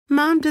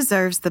Mom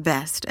deserves the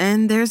best,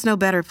 and there's no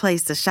better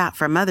place to shop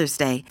for Mother's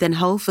Day than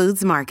Whole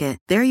Foods Market.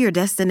 They're your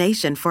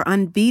destination for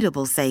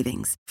unbeatable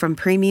savings, from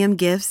premium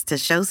gifts to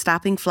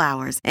show-stopping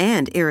flowers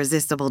and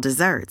irresistible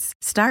desserts.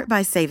 Start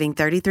by saving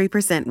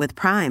 33% with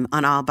Prime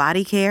on all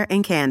body care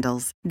and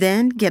candles.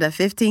 Then get a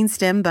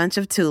 15-stem bunch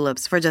of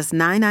tulips for just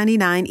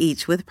 $9.99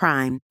 each with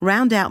Prime.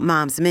 Round out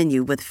Mom's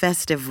menu with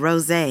festive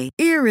rosé,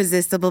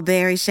 irresistible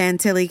berry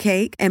chantilly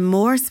cake, and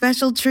more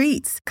special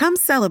treats. Come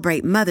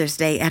celebrate Mother's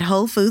Day at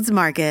Whole Foods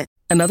Market.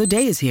 Another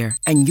day is here,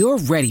 and you're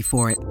ready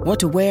for it. What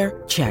to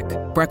wear? Check.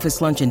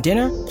 Breakfast, lunch, and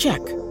dinner? Check.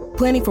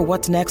 Planning for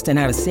what's next and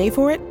how to save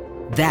for it?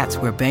 That's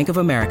where Bank of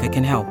America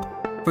can help.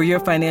 For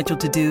your financial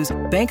to-dos,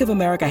 Bank of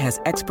America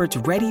has experts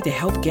ready to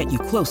help get you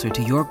closer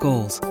to your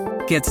goals.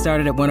 Get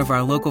started at one of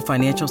our local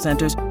financial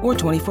centers or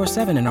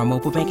 24/7 in our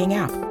mobile banking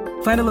app.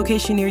 Find a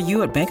location near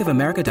you at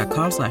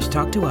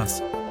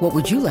bankofamerica.com/talktous. What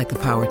would you like the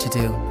power to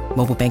do?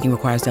 Mobile banking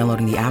requires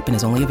downloading the app and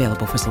is only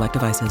available for select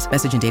devices.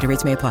 Message and data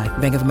rates may apply.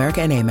 Bank of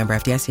America N.A., member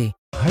FDIC.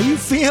 Are you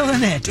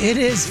feeling it? It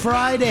is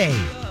Friday.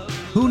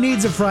 Who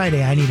needs a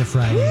Friday? I need a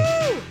Friday.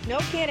 Woo! No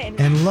kidding.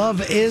 And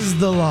love is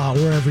the law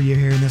wherever you're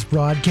hearing this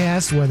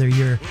broadcast, whether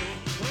you're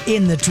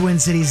in the Twin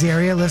Cities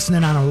area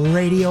listening on a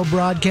radio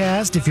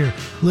broadcast, if you're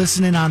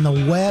listening on the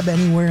web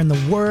anywhere in the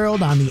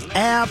world, on the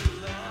app,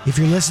 if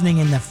you're listening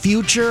in the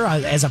future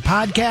as a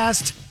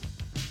podcast,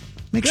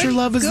 make sure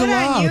love is the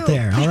law out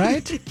there, all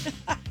right?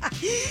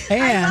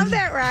 And I love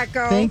that,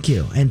 Rocco. Thank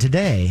you. And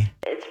today...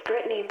 It's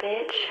Brittany,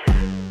 bitch.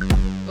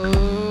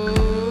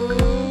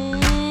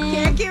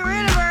 Can't get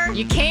rid of her.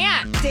 You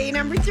can't. Day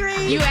number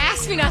 3. You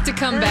asked me not to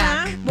come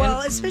back.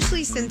 Well,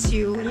 especially since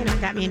you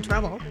got me in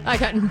trouble. I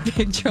got in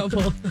big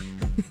trouble.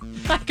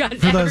 I got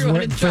For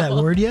everyone in for that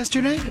trouble. word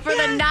yesterday? For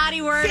the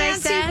naughty word I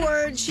said. Fancy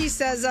word she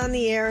says on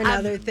the air and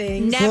other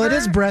things. never- Well, it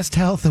is Breast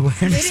Health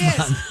Awareness It is.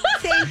 Month.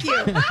 Thank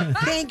you.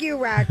 Thank you,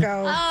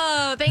 Rocco.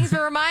 Oh, thanks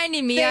for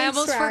reminding me. I Thanks,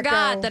 almost Rocco.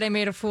 forgot that I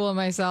made a fool of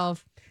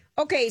myself.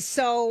 Okay,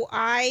 so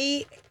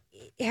I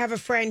have a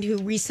friend who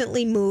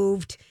recently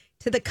moved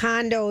to the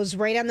condos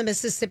right on the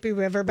Mississippi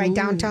River by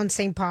downtown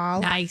St.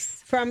 Paul.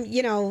 Nice. From,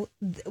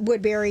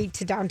 Woodbury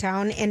to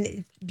downtown, and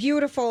it's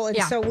beautiful. And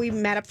so we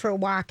met up for a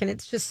walk, and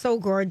it's just so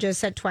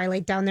gorgeous at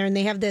twilight down there. And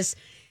they have this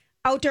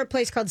outdoor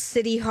place called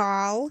City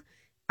Hall,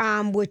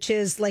 which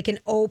is like an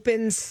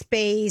open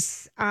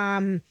space,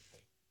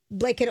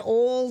 like an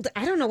old,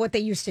 I don't know what they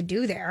used to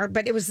do there,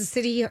 but it was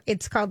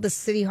it's called the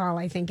City Hall,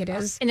 I think it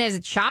is. And is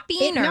it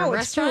shopping or No,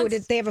 it's restaurants?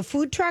 food. They have a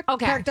food truck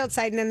Okay. parked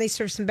outside, and then they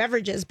serve some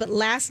beverages. But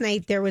last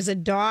night there was a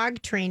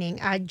dog training,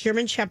 a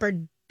German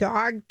Shepherd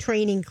dog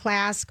training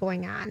class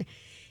going on.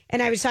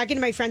 And I was talking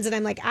to my friends, and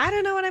I'm like, I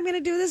don't know what I'm going to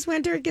do this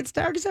winter. It gets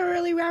dark so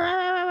early. Rah, rah,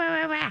 rah,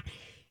 rah, rah, rah.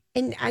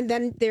 And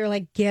then they're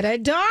like, get a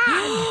dog.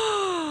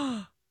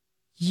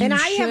 And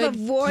I have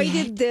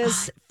avoided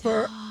this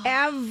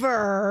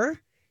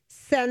forever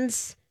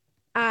since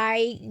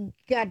I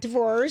got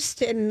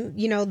divorced, and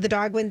the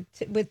dog went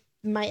with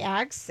my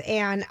ex,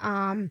 and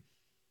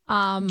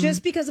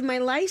just because of my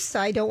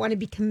lifestyle, I don't want to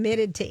be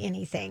committed to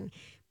anything.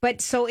 But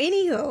so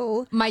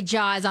anywho, my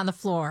jaw is on the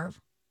floor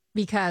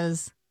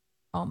because,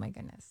 oh my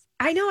goodness.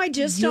 I know I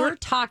just You're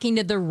talking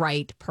to the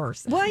right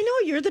person. Well, I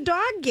know you're the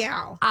dog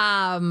gal.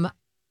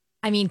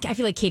 I mean, I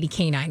feel like Katie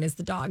Canine is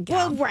the dog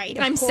gal. Well, right.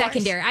 I'm course.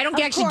 secondary. I don't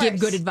Of actually give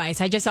course. good advice.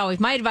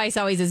 My advice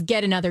always is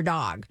get another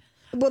dog.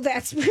 Well,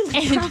 that's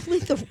really probably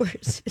the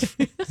worst.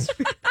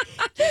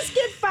 Just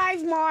get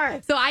 5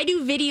 more. So I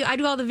do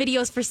all the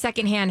videos for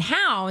secondhand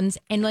hounds,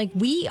 and like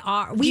Do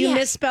you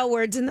misspell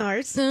words in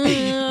ours?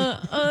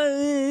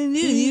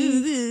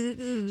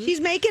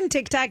 She's making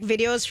TikTok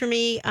videos for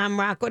me,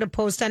 Rocco, to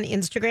post on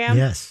Instagram.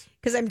 Yes.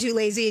 Because I'm too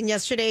lazy. And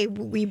yesterday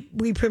we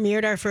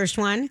premiered our first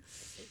one.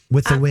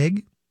 With the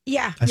wig?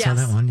 Yeah. I saw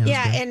that one. Yeah.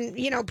 That was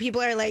good. And,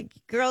 people are like,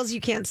 girls,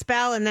 you can't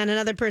spell. And then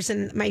another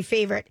person, my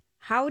favorite,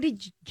 how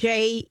did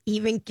Jay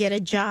even get a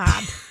job?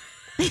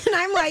 And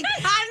I'm like,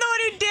 I'm the one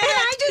who did and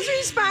I just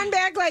respond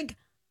back like,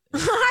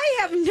 I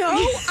have no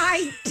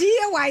idea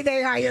why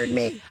they hired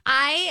me.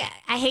 I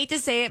hate to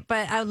say it,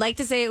 but I would like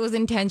to say it was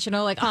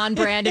intentional, like on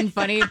brand and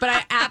funny, but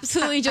I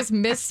absolutely just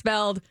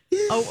misspelled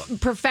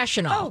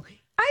professional. Oh,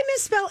 I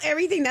misspell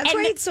everything. That's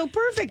why it's so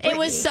perfect. It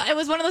was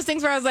one of those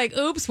things where I was like,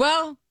 oops,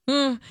 well,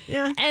 yeah.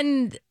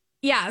 And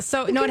yeah,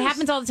 so no, it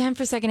happens all the time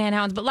for secondhand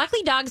hounds, but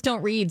luckily dogs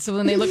don't read, so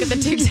when they look at the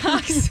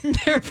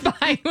TikToks, they're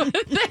fine with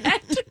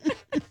it.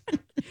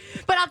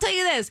 But I'll tell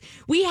you this,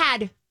 we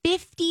had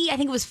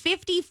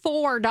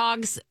 54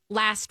 dogs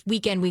last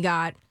weekend. We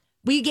have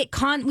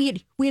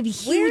a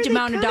huge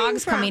amount of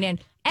dogs coming in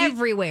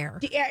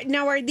everywhere.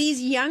 Now, are these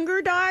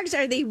younger dogs?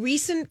 Are they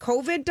recent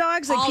COVID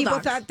dogs? Like All people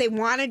dogs. thought they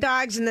wanted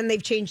dogs and then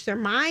they've changed their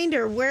mind,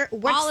 or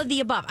All of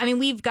the above. I mean,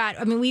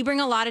 we bring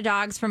a lot of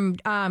dogs from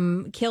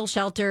kill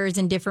shelters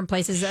in different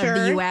places of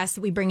the U.S.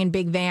 We bring in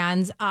big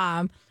vans.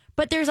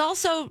 But there's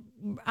also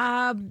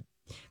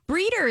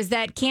breeders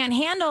that can't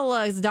handle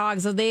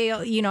dogs. So they,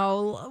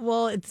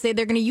 will say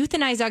they're going to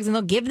euthanize dogs and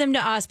they'll give them to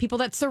us. People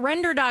that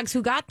surrender dogs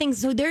who got things.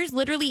 So there's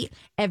literally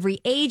every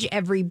age,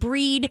 every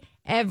breed,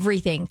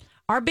 everything.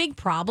 Our big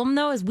problem,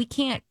 though, is we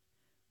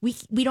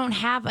don't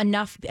have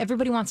enough.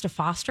 Everybody wants to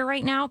foster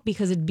right now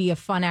because it'd be a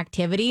fun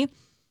activity.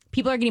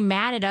 People are getting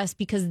mad at us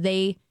because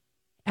they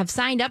have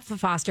signed up for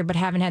foster but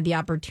haven't had the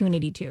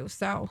opportunity to.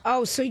 So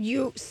so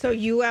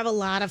you have a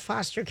lot of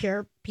foster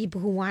care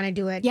people who want to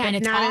do it. Yeah, but and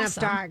it's not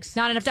awesome. enough dogs.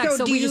 Not enough dogs.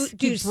 So we just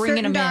keep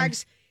bringing them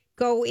dogs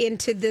go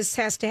into this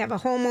has to have a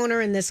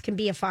homeowner and this can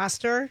be a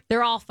foster?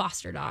 They're all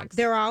foster dogs.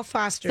 They're all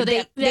foster. So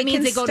that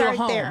means they go to a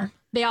home. There.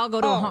 They all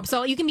go to a home.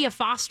 So you can be a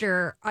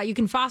foster. You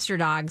can foster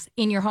dogs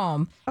in your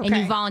home, and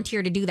you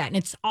volunteer to do that, and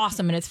it's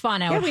awesome and it's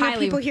fun. I would we have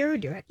people here who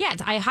do it. Yeah,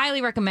 I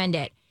highly recommend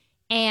it.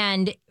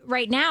 And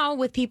right now,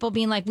 with people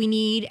being like, we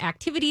need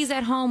activities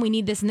at home, we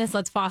need this and this,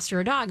 let's foster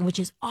a dog, which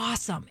is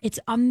awesome. It's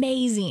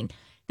amazing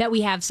that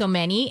we have so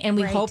many, and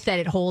we hope that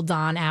it holds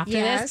on after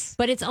this.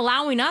 But it's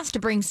allowing us to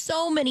bring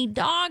so many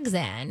dogs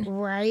in.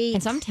 Right.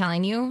 And so I'm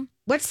telling you.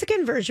 What's the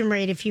conversion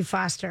rate if you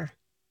foster?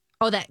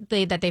 Oh, that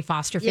they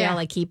foster fail,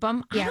 like keep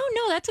them? Yeah. I don't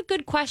know. That's a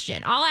good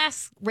question. I'll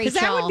ask Rachel.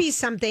 Because that would be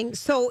something.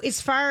 So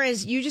as far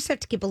as you just have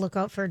to keep a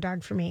lookout for a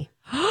dog for me.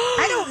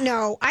 I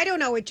don't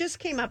know. It just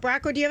came up.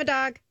 Rocco, do you have a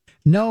dog?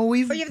 No,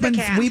 we've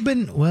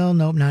been well,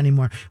 nope, not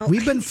anymore.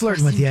 We've been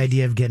flirting with the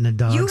idea of getting a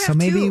dog, so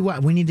maybe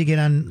we need to get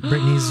on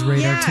Brittany's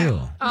radar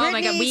too. Oh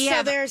my God,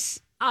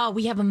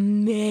 we have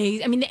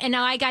amazing. I mean, and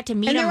I got to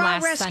meet them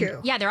last Sunday.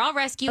 Yeah, they're all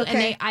rescue,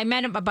 and I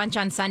met them a bunch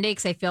on Sunday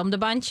because I filmed a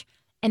bunch,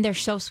 and they're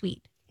so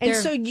sweet. And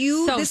so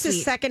this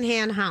is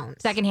secondhand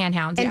hounds. Secondhand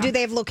hounds. And do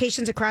they have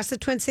locations across the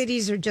Twin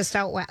Cities or just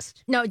out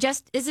west? No,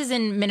 this is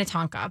in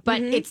Minnetonka, but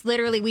it's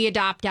literally we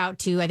adopt out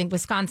to I think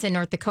Wisconsin,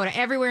 North Dakota,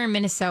 everywhere in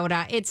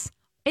Minnesota. It's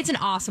an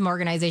awesome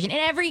organization,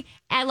 and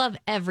I love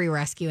every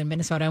rescue in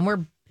Minnesota,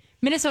 and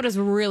Minnesota's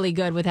really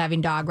good with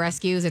having dog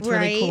rescues. It's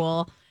really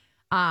cool.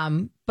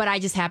 But I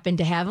just happen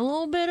to have a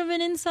little bit of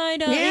an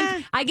inside.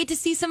 I get to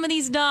see some of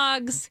these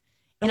dogs,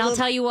 and I'll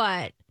tell you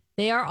what,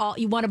 they are all.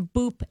 You want to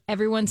boop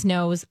everyone's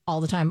nose all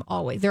the time,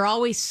 always. They're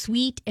always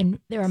sweet and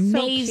they're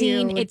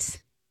amazing. So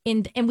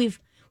cute. And we've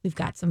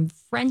got some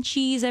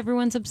Frenchies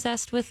everyone's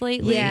obsessed with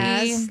lately.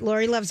 Yes,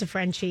 Lori loves a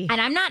Frenchie,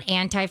 and I'm not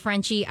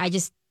anti-Frenchie.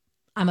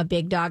 I'm a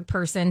big dog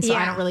person, so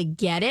I don't really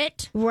get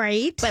it.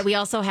 Right. But we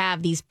also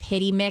have these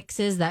pity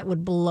mixes that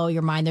would blow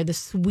your mind. They're the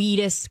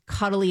sweetest,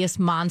 cuddliest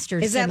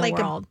monsters in the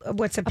world.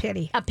 What's a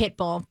pity? A pit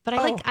bull. But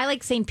I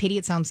like saying pity.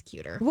 It sounds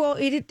cuter. Well,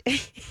 I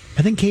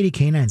think Katie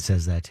Canine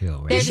says that too.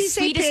 Right? They're the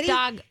sweetest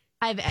dog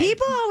I've ever.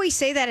 People always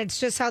say that. It's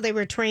just how they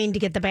were trained to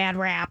get the bad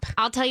rap.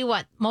 I'll tell you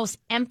what, most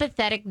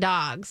empathetic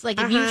dogs, like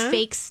if you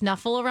fake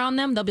snuffle around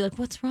them, they'll be like,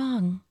 what's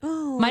wrong?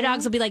 Oh. My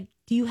dogs will be like,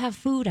 do you have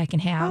food I can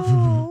have?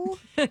 Oh.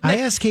 I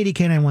asked Katie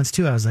Canine once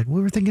too. I was like,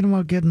 we were thinking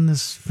about getting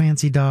this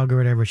fancy dog or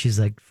whatever. She's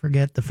like,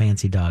 forget the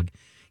fancy dog.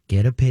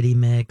 Get a pity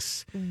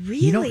mix.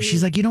 Really?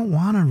 She's like, you don't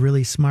want a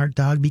really smart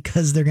dog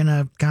because they're going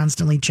to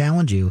constantly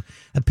challenge you.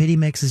 A pity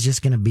mix is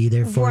just going to be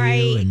there for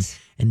you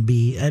and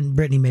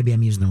Brittany, maybe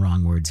I'm using the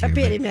wrong words here. A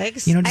pity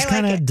mix. Just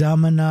kind of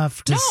dumb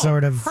enough to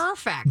sort of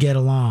get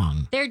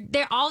along.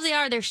 They're all they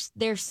are.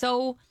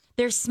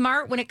 They're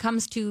smart when it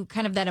comes to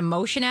kind of that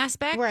emotion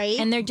aspect. Right.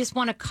 And they just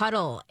want to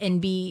cuddle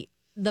and be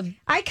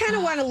I kind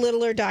of want a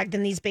littler dog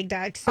than these big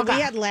dogs. So we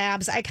had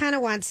labs. I kind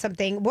of want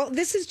something. Well,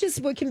 this is just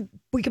we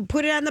can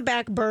put it on the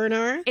back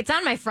burner. It's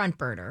on my front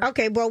burner.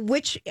 Okay. Well,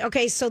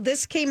 so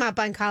this came up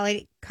on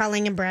Colleen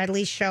and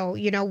Bradley's show.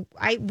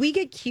 We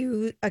get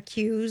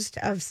accused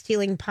of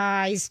stealing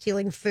pies,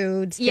 stealing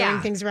food,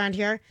 stealing things around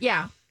here.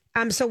 Yeah.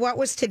 So what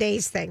was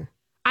today's thing?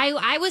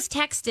 I was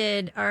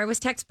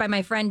texted by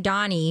my friend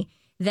Donnie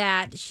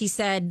that she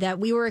said that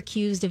we were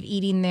accused of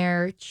eating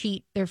their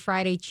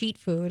Friday cheat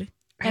food.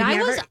 And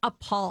I was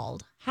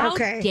appalled. How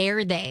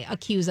dare they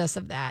accuse us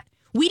of that?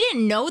 We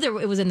didn't know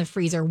it was in the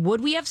freezer.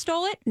 Would we have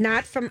stole it?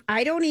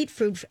 I don't eat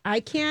food.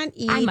 I can't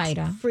eat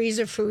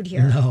freezer food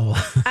here. No.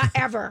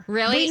 Ever.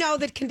 Really? We know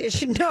that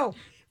condition. No.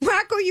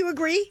 Rocco, you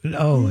agree?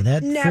 Oh,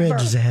 that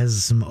fridge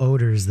has some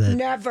odors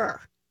that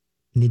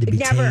need to be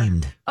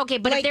tamed. Okay,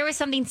 but if there was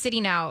something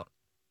sitting out.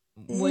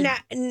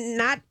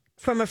 Not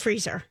from a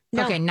freezer.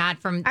 No. Okay, not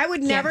from. I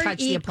would never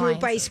eat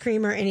group ice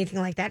cream or anything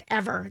like that,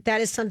 ever.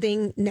 That is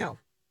something, no.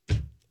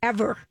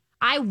 Ever.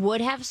 I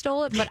would have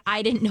stole it, but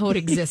I didn't know it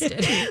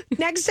existed.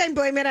 Next time,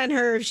 blame it on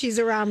her if she's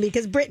around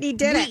because Brittany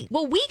did it.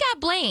 Well, we got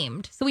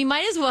blamed, so we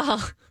might as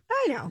well.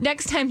 I know.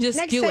 Next time, do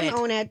it.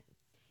 Own it.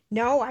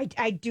 No,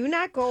 I do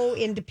not go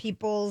into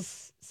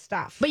people's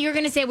stuff. But you're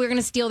going to say we're going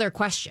to steal their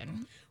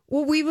question.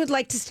 Well, we would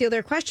like to steal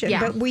their question,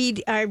 but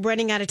we are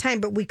running out of time.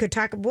 But we could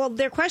talk. Well,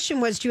 their question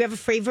was, do you have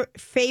a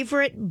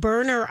favorite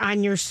burner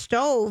on your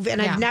stove?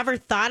 And I've never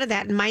thought of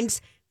that. And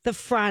mine's the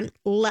front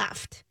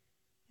left.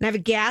 And I have a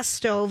gas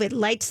stove. It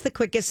lights the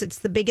quickest. It's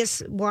the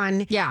biggest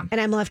one. Yeah. And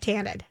I'm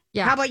left-handed.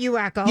 Yeah. How about you,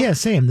 Rocco? Yeah,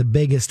 same. The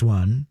biggest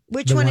one.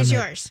 Which one is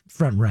yours?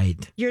 Front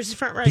right. Yours is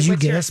front right. Did you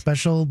get a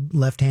special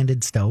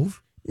left-handed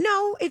stove?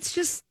 No, it's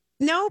just,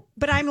 no,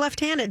 but I'm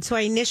left-handed. So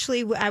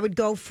I would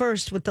go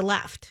first with the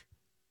left.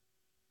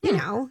 You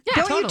know.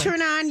 Yeah, Don't you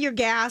turn on your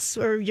gas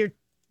or your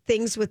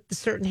things with the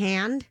certain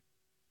hand?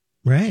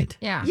 Right.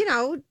 Yeah.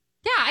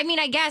 Yeah, I mean,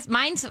 I guess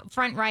mine's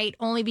front right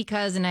only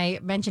because, and I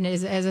mentioned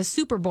it as a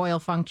super boil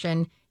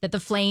function, that the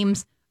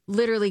flames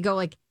literally go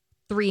like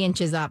 3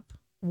 inches up.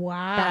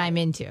 Wow. That I'm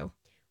into.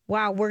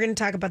 Wow, we're going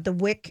to talk about the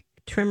wick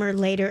trimmer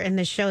later in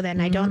the show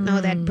then. I don't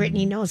know that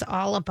Brittany knows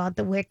all about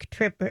the wick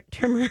trimmer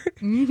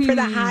for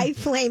the high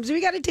flames. We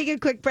got to take a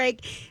quick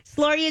break. It's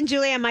Lori and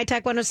Julie on My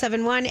Talk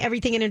 107.1,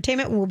 Everything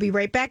Entertainment. We'll be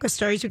right back with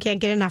stories we can't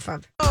get enough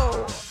of.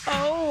 Oh,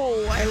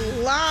 I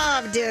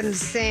loved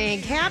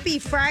NSYNC. Happy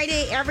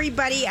Friday,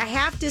 everybody. I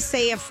have to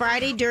say, a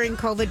Friday during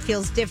COVID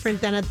feels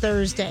different than a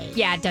Thursday.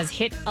 Yeah, it does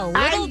hit a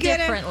little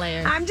differently.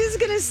 I'm just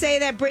going to say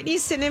that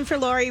Brittany's sitting in for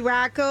Lori.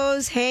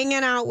 Rocco's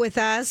hanging out with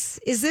us.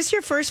 Is this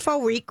your first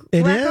full week,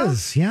 It Rocco?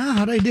 is. Yeah,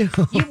 how'd I do?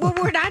 Well,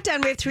 we're not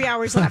done. We have 3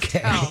 hours left.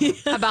 Okay.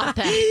 Oh, about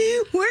that.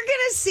 We're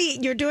going to see.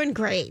 You're doing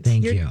great.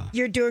 Thank you.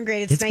 You're doing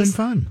great. It's nice. been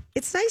fun.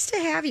 It's nice to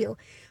have you.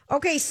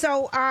 Okay,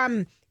 so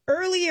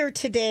earlier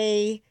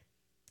today,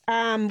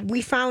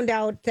 we found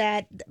out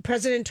that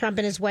President Trump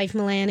and his wife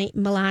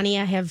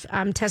Melania have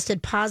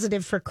tested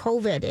positive for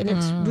COVID, and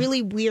it's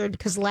really weird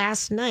because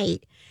last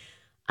night,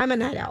 I'm a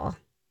night owl.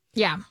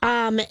 Yeah.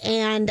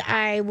 And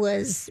I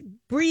was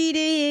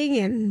reading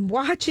and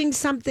watching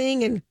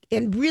something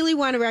and really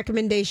want a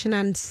recommendation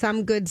on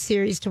some good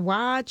series to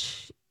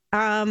watch.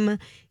 If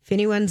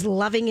anyone's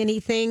loving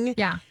anything.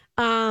 Yeah.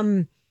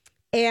 And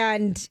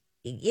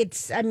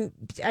I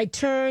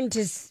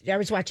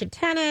was watching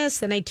tennis,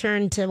 then I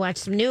turned to watch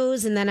some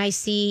news, and then I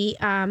see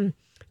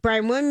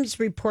Brian Williams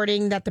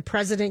reporting that the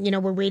president,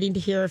 we're waiting to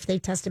hear if they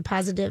tested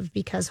positive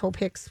because Hope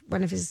Hicks,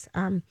 one of his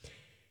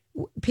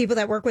people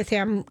that work with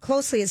him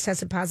closely, has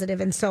tested positive.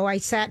 And so I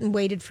sat and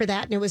waited for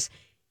that. And it was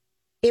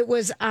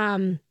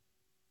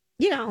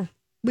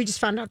we just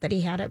found out that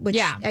he had it, which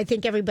I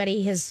think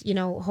everybody has,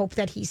 hoped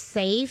that he's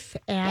safe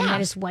and that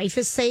his wife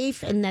is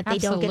safe and that they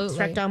don't get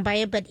struck down by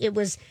it. But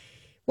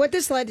what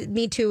this led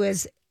me to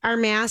is our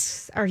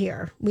masks are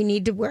here. We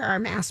need to wear our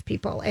masks,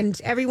 people. And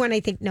everyone, I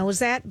think, knows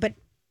that. But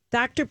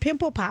Dr.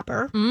 Pimple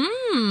Popper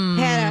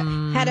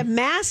had a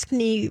mask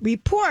knee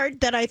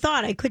report that I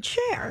thought I could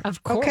share.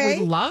 Of course. Okay?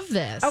 We love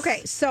this.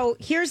 Okay, so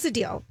here's the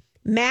deal.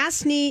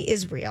 Mask knee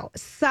is real.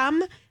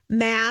 Some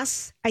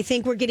masks, I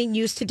think we're getting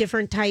used to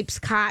different types.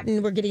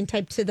 Cotton, we're getting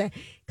typed to the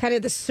kind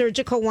of the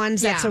surgical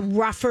ones. That's a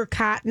rougher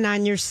cotton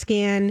on your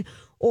skin.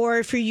 Or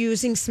if you're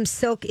using some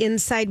silk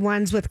inside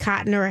ones with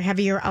cotton or a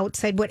heavier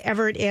outside,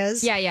 whatever it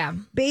is. Yeah.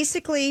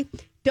 Basically,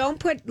 don't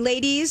put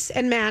ladies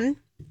and men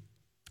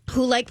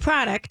who like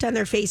product on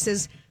their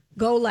faces,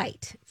 go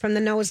light from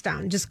the nose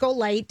down. Just go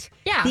light.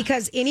 Yeah.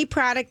 Because any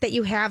product that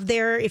you have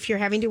there, if you're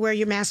having to wear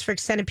your mask for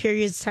extended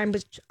periods of time,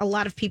 which a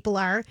lot of people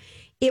are,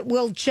 it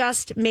will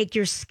just make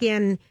your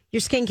skin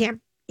isn't,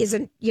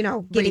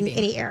 getting breathing.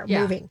 any air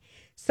moving.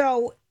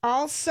 So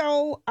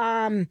also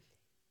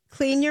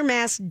clean your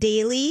mask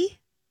daily.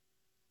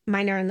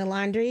 Mine are in the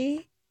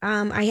laundry.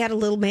 I had a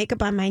little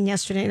makeup on mine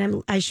yesterday,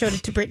 and I showed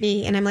it to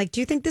Brittany, and I'm like, "Do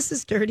you think this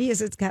is dirty?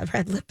 As it's got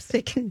red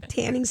lipstick and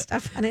tanning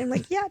stuff on it?" I'm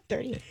like, "Yeah,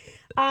 dirty."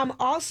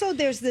 Also,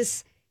 there's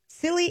this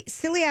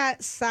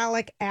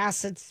salicylic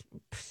acid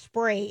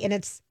spray, and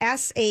it's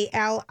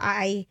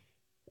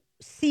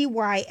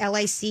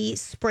SALICYLIC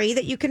spray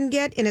that you can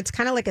get, and it's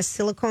kind of like a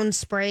silicone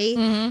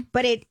spray,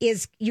 but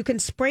you can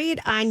spray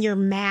it on your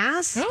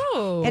mask,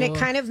 and it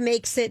kind of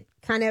makes it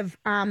kind of.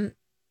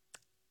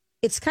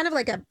 It's kind of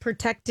like a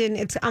protectant.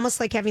 It's almost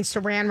like having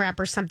saran wrap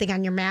or something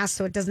on your mask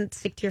so it doesn't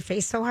stick to your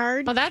face so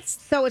hard. Oh,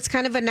 so it's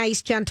kind of a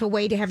nice, gentle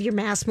way to have your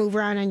mask move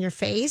around on your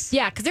face.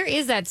 Yeah, because there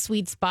is that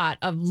sweet spot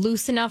of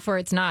loose enough where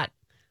it's not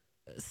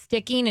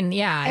sticking. And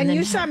And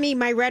you saw me,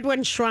 my red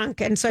one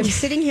shrunk. And so I'm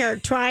sitting here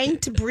trying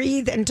to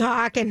breathe and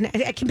talk, and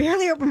I can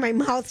barely open my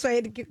mouth. So I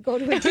had to go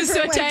to a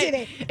different one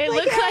today. It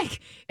looked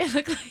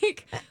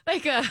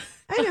like a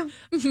I know.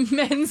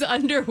 men's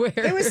underwear.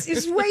 It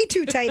was way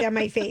too tight on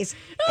my face.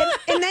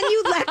 And then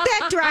you let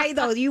that dry,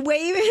 though. You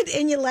wave it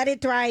and you let it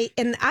dry.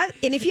 And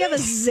if you have a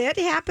zit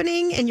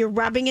happening and you're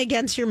rubbing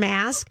against your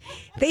mask,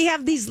 they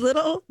have these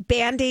little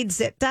Band-Aid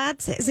zit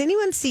dots. Has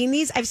anyone seen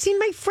these? I've seen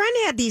my friend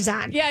had these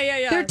on.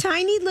 Yeah. They're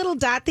tiny little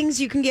dot things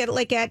you can get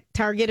like at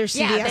Target or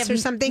CVS or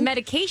something.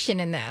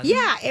 Medication in them.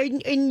 Yeah,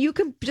 and you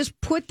can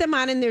just put them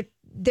on, and they're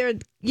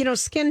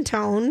skin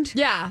toned.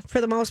 Yeah.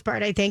 For the most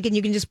part, I think. And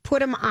you can just put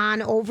them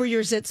on over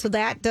your zit so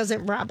that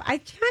doesn't rub. I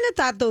kind of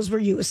thought those were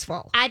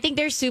useful. I think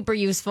they're super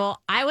useful.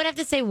 I would have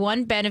to say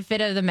one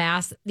benefit of the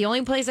mask, the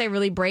only place I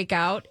really break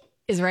out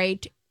is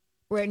right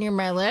near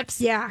my lips.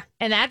 Yeah.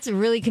 And that's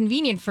really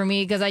convenient for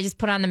me because I just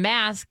put on the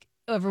mask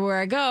everywhere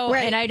I go.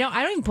 Right. And I don't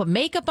even put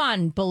makeup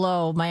on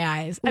below my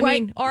eyes. I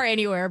mean, or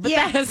anywhere, but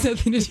that has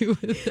nothing to do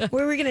with that.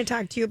 We're going to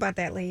talk to you about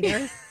that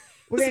later.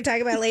 We're going to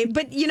talk about it later.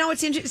 But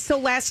it's interesting. So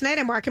last night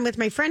I'm walking with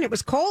my friend. It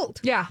was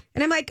cold. Yeah.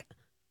 And I'm like,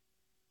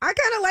 I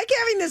kind of like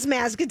having this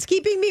mask. It's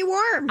keeping me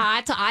warm.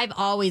 I've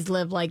always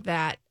lived like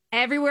that.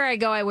 everywhere I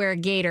go, I wear a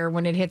gaiter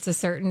when it hits a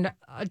certain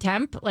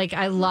temp. Like,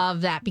 I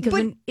love that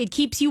because it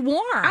keeps you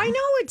warm. I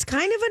know. It's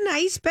kind of a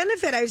nice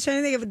benefit. I was trying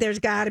to think of there's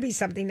got to be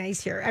something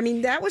nice here. I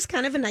mean, that was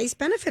kind of a nice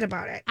benefit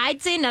about it.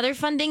 I'd say another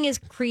fun thing is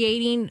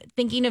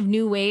thinking of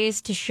new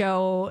ways to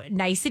show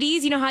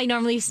niceties. You know how you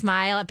normally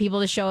smile at people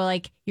to show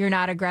like you're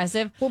not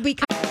aggressive? Well,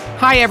 because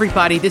Hi,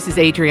 everybody. This is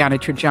Adriana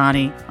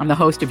Trajani. I'm the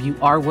host of You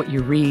Are What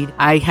You Read.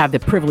 I have the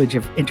privilege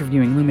of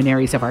interviewing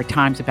luminaries of our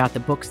times about the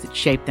books that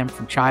shaped them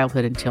from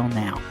childhood until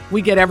now.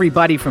 We get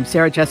everybody from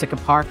Sarah Jessica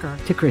Parker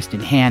to Kristen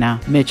Hanna,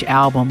 Mitch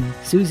Albom,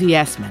 Susie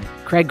Essman,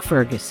 Craig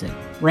Ferguson,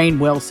 Rainn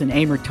Wilson,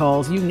 Amor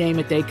Tolls, you name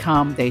it, they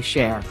come, they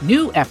share.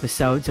 New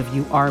episodes of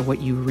You Are What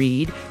You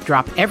Read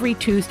drop every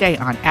Tuesday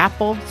on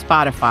Apple,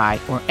 Spotify,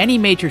 or any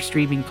major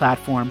streaming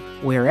platform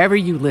wherever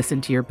you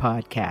listen to your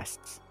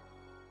podcasts.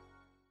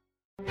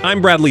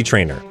 I'm Bradley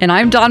Trainer. And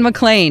I'm Don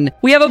McClain.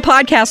 We have a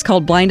podcast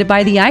called Blinded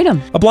by the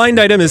Item. A blind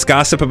item is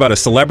gossip about a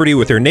celebrity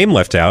with their name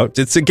left out.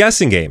 It's a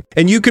guessing game,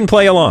 and you can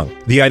play along.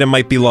 The item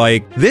might be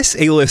like, this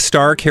A-list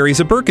star carries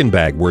a Birkin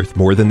bag worth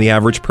more than the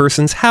average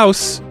person's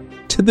house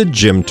to the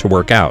gym to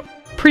work out.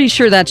 Pretty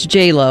sure that's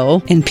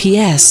J-Lo. And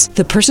P.S.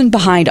 the person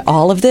behind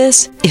all of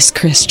this is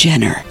Kris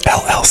Jenner,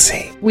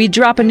 LLC. We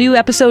drop a new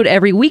episode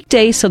every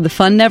weekday so the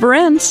fun never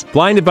ends.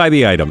 Blinded by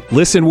the Item.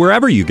 Listen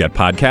wherever you get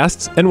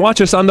podcasts and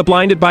watch us on the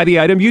Blinded by the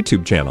Item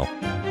YouTube channel.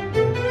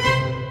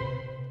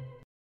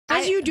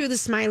 as you do the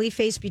smiley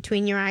face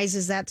between your eyes,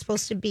 is that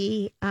supposed to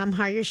be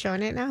how you're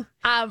showing it now?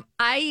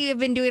 I have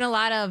been doing a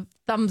lot of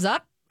thumbs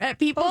up at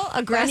people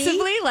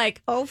aggressively,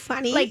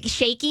 funny, like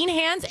shaking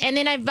hands. And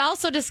then I've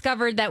also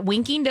discovered that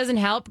winking doesn't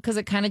help because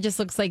it kind of just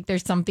looks like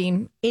there's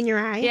something in your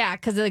eye. Yeah,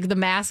 because like the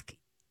mask,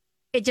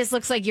 it just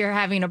looks like you're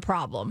having a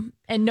problem,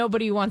 and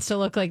nobody wants to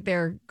look like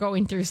they're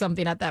going through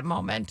something at that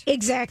moment.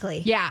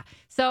 Exactly. Yeah.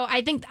 So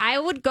I think I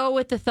would go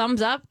with the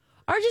thumbs up,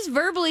 or just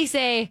verbally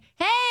say,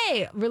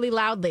 "Hey," really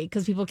loudly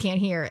because people can't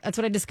hear. That's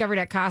what I discovered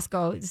at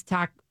Costco. Is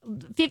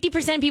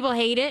 50% of people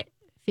hate it,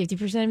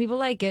 50% of people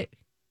like it.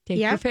 Take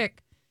your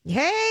pick.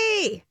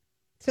 Hey,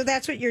 so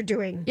that's what you're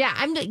doing.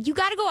 Yeah, you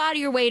got to go out of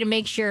your way to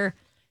make sure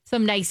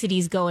some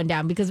niceties going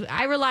down because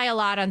I rely a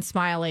lot on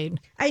smiling.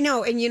 I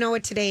know, and you know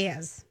what today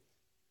is?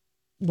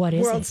 What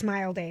is World it?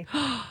 Smile Day.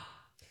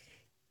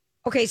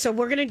 Okay, so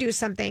we're gonna do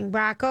something,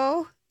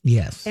 Rocco.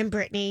 Yes. And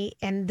Brittany,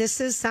 and this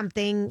is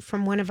something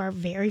from one of our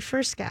very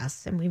first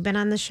guests, and we've been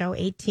on the show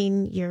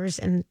 18 years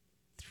and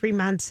 3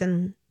 months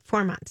and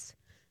 4 months,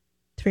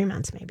 3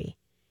 months maybe.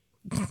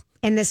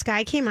 And this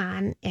guy came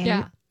on,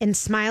 and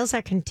smiles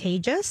are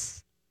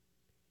contagious,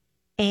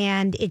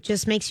 and it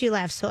just makes you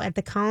laugh. So at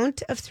the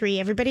count of 3,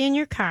 everybody in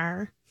your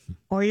car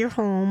or your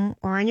home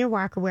or on your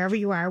walk or wherever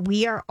you are,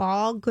 we are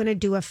all going to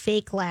do a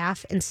fake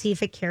laugh and see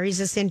if it carries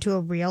us into a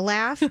real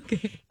laugh.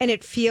 Okay. And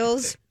it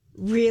feels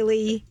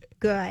really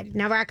good.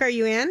 Now, Rocco, are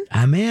you in?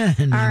 I'm in.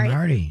 All I'm right.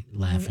 already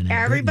laughing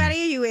at Everybody,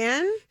 Brittany. are you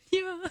in?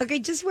 Yeah. Okay,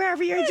 just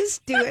wherever you are,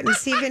 just do it and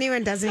see if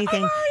anyone does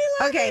anything.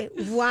 Okay,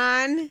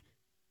 1,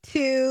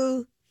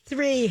 2,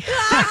 3.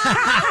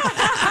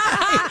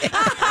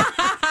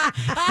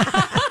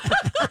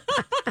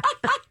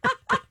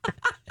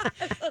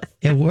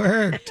 It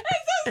worked.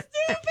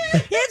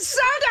 It's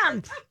so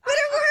dumb, but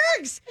it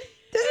works.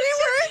 Doesn't it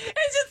work?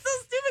 It's just so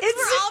stupid.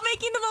 We're all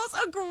making the most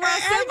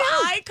aggressive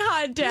eye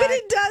contact. But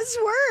it does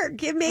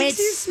work. It makes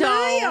you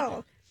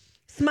smile.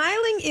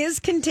 Smiling is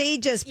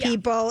contagious,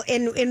 people.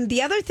 And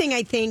the other thing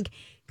I think,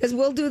 because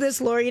we'll do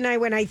this, Lori and I,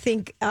 when I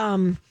think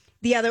one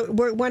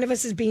of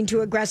us is being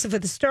too aggressive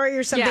with a story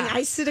or something,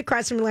 I sit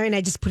across from Lori and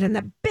I just put in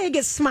the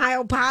biggest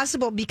smile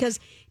possible because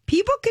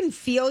people can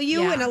feel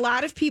you. Yeah. And a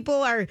lot of people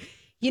are,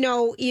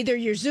 either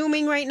you're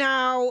Zooming right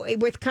now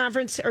with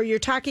conference or you're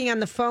talking on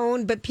the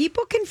phone, but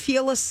people can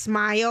feel a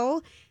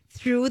smile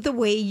through the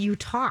way you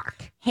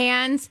talk.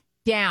 Hands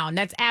down.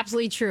 That's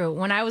absolutely true.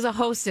 When I was a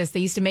hostess,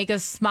 they used to make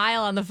us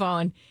smile on the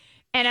phone.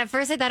 And at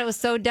first I thought it was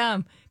so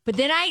dumb. But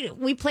then I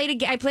played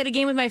a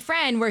game with my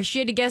friend where she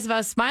had to guess if I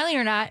was smiling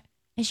or not.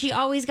 And she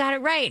always got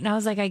it right. And I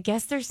was like, I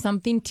guess there's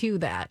something to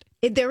that.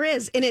 There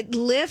is. And it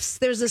lifts.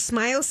 There's a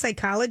smile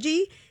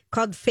psychology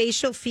called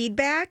facial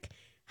feedback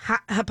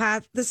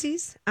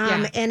hypothesis.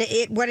 And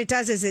what it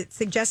does is it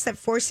suggests that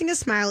forcing a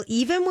smile,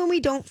 even when we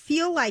don't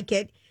feel like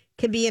it,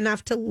 can be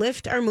enough to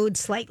lift our mood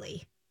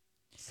slightly.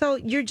 So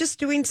you're just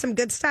doing some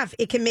good stuff.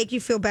 It can make you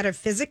feel better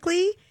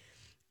physically.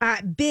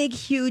 Big,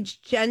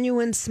 huge,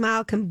 genuine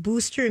smile can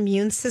boost your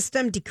immune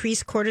system,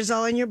 decrease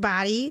cortisol in your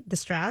body, the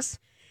stress,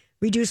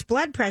 reduce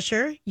blood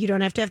pressure. You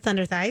don't have to have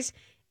thunder thighs,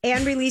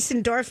 and release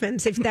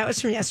endorphins. If that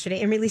was from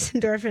yesterday, and release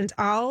endorphins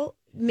all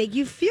make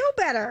you feel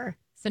better.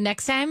 So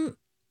next time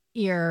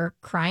you're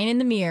crying in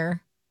the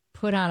mirror,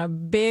 put on a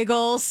big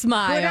old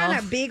smile. Put on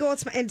a big old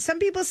smile. And some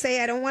people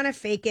say, I don't want to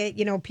fake it.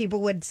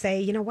 People would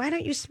say, why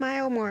don't you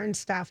smile more and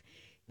stuff?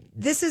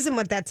 This isn't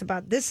what that's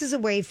about. This is a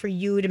way for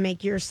you to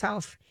make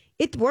yourself.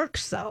 It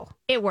works, though.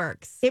 It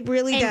works. It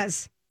really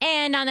does.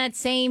 And on that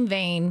same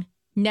vein,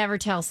 never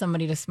tell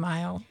somebody to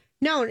smile.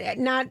 No,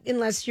 not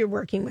unless you're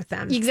working with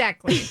them.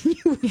 Exactly.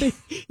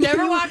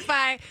 Never walk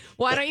by.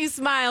 Why don't you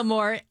smile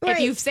more? Right. If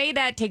you say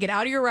that, take it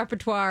out of your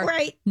repertoire.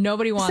 Right.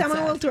 Nobody wants Someone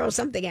that. will throw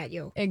something at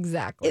you.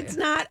 Exactly. It's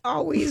not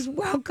always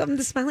welcome,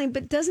 the smiling,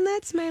 but doesn't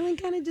that smiling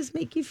kind of just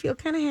make you feel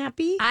kind of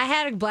happy? I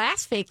had a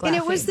blast fake laughing.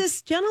 And it was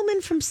this gentleman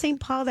from St.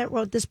 Paul that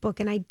wrote this book,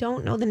 and I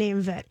don't know the name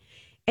of it.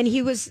 And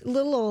he was a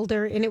little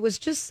older, and it was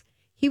just,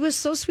 he was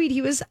so sweet.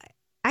 He was,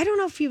 I don't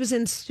know if he was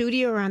in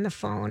studio or on the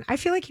phone. I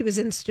feel like he was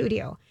in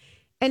studio.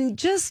 And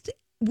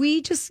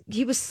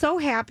he was so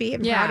happy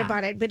and proud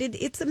about it. But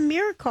it's a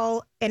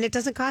miracle, and it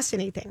doesn't cost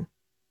anything.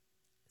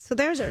 So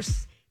that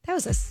was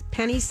a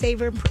penny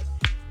saver.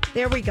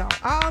 There we go.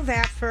 All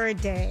that for a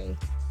day.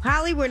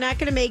 Holly, we're not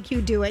going to make you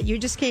do it. You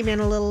just came in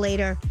a little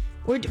later.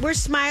 We're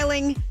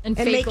smiling and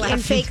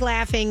fake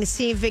laughing,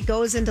 see if it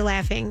goes into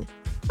laughing.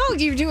 Oh,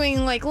 you're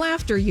doing like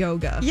laughter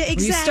yoga. Yeah,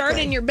 exactly. You start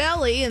in your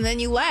belly and then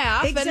you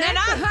laugh. Exactly.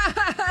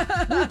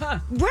 And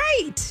then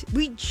right.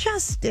 We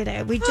just did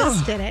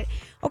it.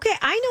 Okay,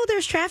 I know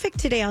there's traffic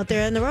today out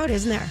there on the road,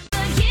 isn't there?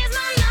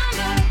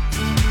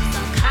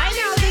 I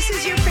know this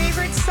is your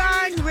favorite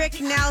song, Rick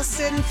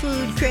Nelson,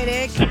 food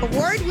critic,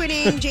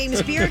 award-winning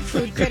James Beard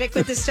food critic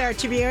with the Star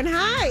Tribune.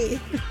 Hi.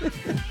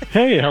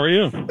 Hey, how are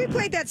you? We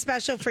played that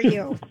special for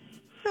you.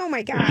 Oh,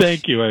 my gosh.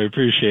 Thank you. I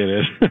appreciate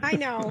it. I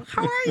know.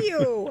 How are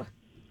you?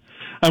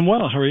 I'm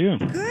well. How are you?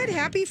 Good.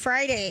 Happy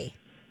Friday.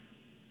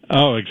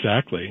 Oh,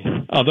 exactly.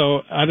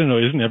 Although, I don't know,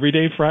 isn't every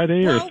day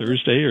Friday or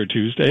Thursday or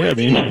Tuesday? I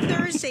mean,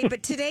 Thursday,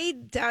 but today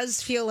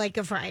does feel like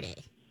a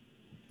Friday.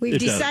 We've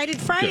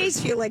decided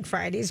Fridays feel like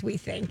Fridays, we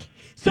think.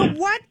 So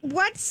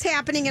what's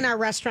happening in our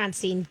restaurant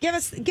scene? Give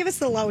us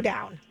the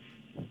lowdown.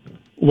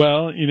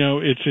 Well,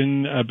 it's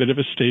in a bit of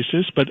a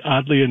stasis, but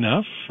oddly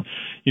enough,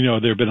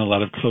 there have been a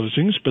lot of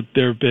closings, but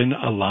there have been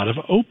a lot of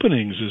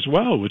openings as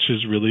well, which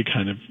is really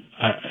kind of,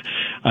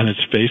 on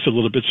its face, a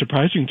little bit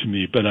surprising to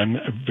me, but I'm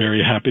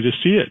very happy to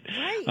see it.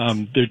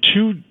 Right. There are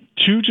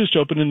two just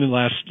opened in the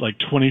last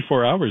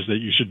 24 hours that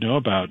you should know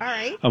about. All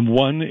right.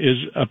 One is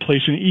a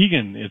place in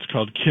Eagan. It's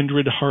called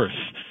Kindred Hearth.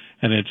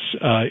 And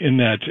it's in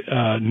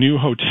that new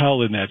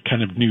hotel in that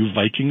kind of new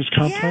Vikings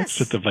complex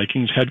at the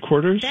Vikings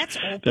headquarters. That's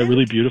open? That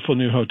really beautiful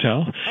new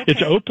hotel. Okay.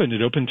 It's open.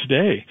 It opened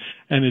today.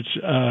 And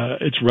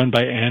it's run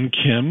by Ann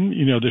Kim,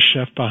 the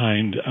chef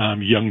behind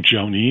Young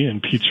Joni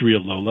and Pizzeria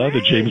Lola,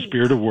 the James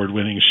Beard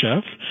Award-winning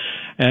chef.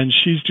 And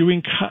she's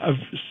doing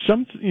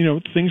some,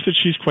 things that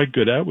she's quite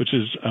good at, which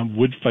is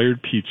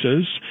wood-fired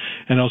pizzas,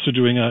 and also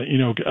doing a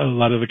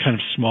lot of the kind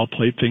of small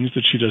plate things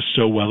that she does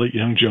so well at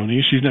Young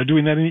Joni. She's now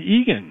doing that in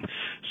Eagan.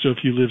 So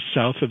if you live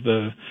south of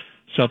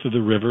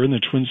the river in the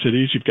Twin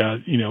Cities, you've got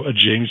a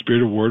James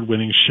Beard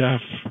Award-winning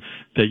chef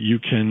that you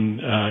can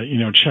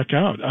check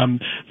out.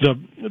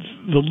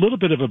 The little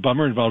bit of a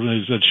bummer involved in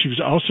it is that she was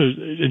also,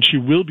 and she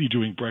will be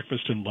doing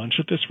breakfast and lunch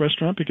at this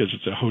restaurant because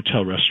it's a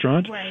hotel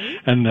restaurant. Right.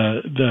 And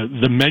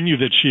the menu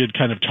that she had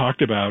kind of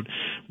talked about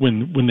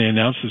when they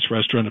announced this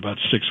restaurant about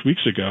 6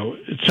 weeks ago,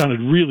 it sounded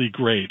really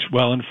great.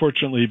 Well,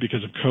 unfortunately,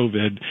 because of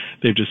COVID,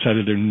 they've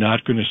decided they're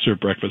not going to serve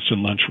breakfast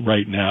and lunch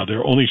right now.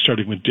 They're only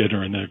starting with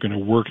dinner, and they're going to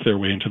work their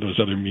way into those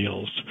other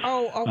meals.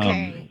 Oh,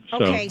 okay.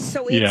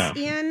 So it's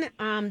in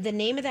the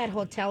name of that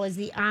hotel is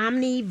the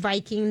Omni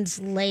Vikings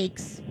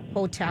Lakes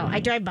Hotel. I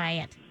drive by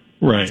it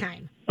all the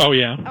time. Oh,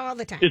 yeah. All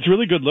the time. It's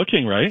really good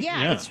looking, right?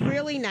 Yeah, it's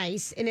really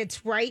nice. And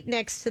it's right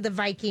next to the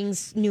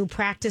Vikings' new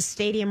practice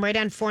stadium, right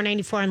on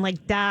 494 on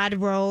Dodd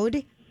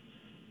Road.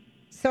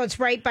 So it's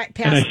right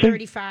past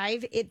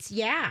 35.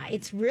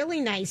 It's really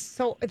nice.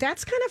 So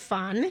that's kind of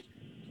fun.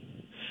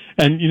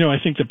 And, I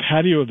think the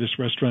patio of this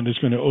restaurant is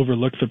going to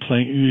overlook the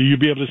playing. You'll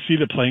be able to see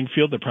the playing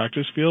field, the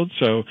practice field.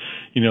 So,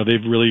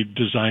 they've really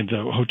designed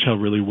the hotel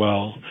really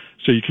well.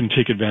 So you can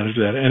take advantage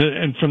of that.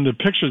 And from the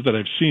pictures that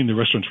I've seen, the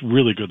restaurant's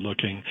really good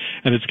looking.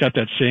 And it's got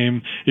that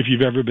same, if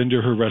you've ever been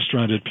to her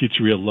restaurant at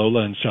Pizzeria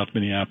Lola in South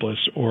Minneapolis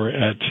or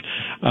at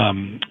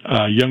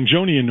Young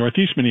Joni in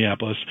Northeast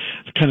Minneapolis,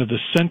 kind of the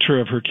center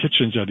of her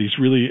kitchens are these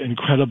really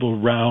incredible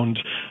round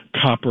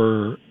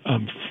copper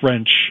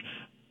French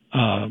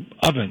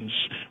ovens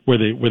where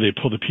they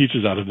pull the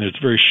pizzas out of it. It's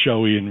very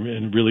showy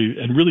and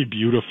really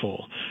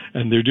beautiful.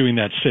 And they're doing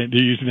they're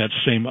using that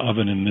same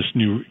oven in this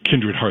new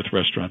Kindred Hearth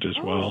restaurant as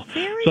well.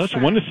 So that's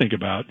one to think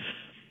about.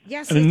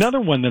 Yes. And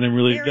another one that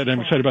I'm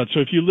excited about.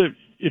 So if you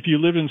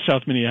live in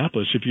South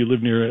Minneapolis, if you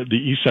live near the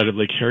east side of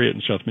Lake Harriet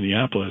in South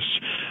Minneapolis,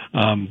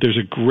 there's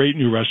a great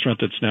new restaurant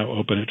that's now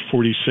open at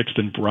 46th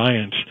and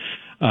Bryant.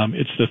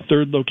 It's the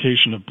third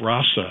location of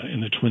Brasa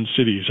in the Twin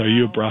Cities. Are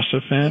you a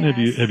Brasa fan?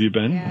 Yes. Have you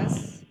been?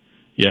 Yes.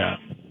 Yeah,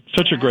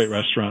 such a great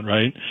restaurant,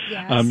 right?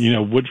 Yes.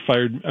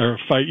 Wood-fired or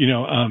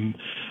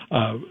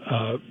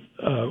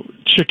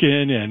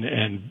chicken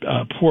and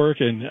pork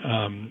and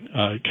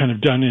kind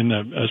of done in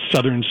a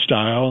southern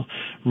style.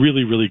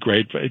 Really, really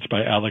great. It's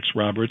by Alex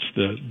Roberts,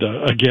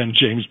 the again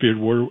James Beard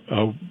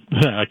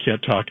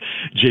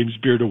James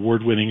Beard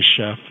Award-winning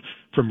chef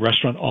from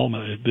Restaurant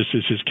Alma. This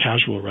is his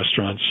casual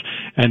restaurants.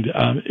 And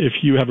if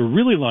you have a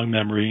really long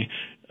memory,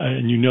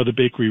 and you know the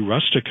bakery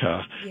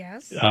Rustica.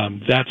 Yes.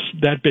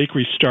 That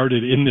bakery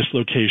started in this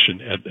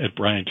location at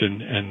Bryant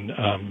and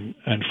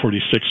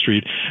 46th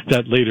Street.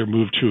 That later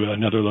moved to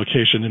another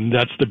location, and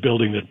that's the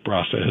building that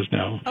Brasa has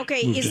now.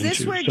 Okay, moved is this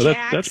into. where so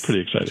Jack's? That's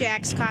pretty exciting.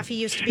 Jack's Coffee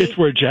used to be. It's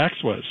where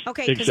Jack's was.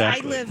 Okay, because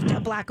exactly. I lived a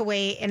block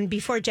away, and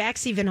before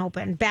Jack's even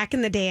opened, back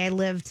in the day, I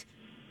lived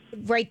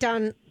right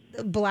down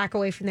a block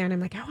away from there, and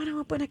I'm like, I want to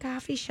open a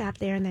coffee shop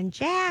there, and then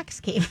Jack's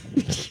came.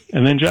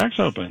 And then Jack's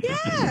opened.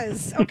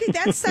 Yes. Okay,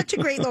 that's such a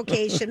great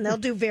location. They'll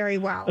do very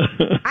well.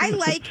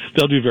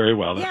 They'll do very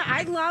well. Yeah,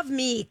 I love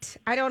meat.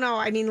 I don't know.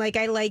 I mean, like,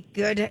 I like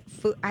good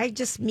food. I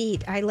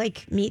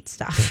like meat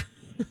stuff.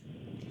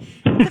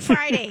 The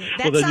Friday.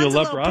 That well, then you'll sounds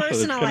love a little Brasa.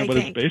 personal, That's kind of what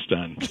it's based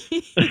on.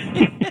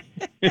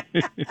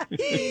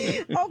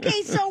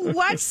 Okay, so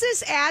what's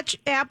this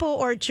apple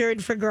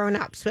orchard for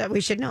grown-ups that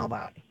we should know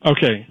about?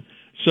 Okay.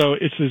 So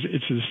it's this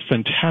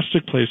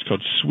fantastic place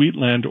called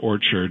Sweetland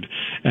Orchard,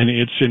 and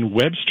it's in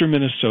Webster,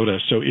 Minnesota.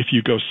 So if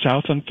you go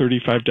south on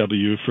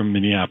 35W from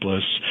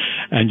Minneapolis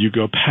and you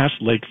go past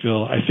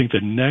Lakeville, I think the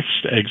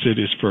next exit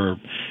is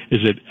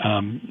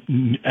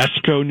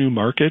Esco New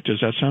Market.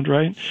 Does that sound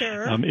right?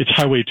 Sure. It's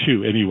Highway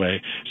 2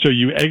 anyway. So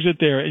you exit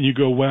there and you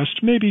go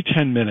west maybe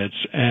 10 minutes,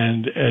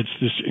 and it's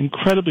this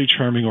incredibly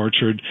charming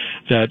orchard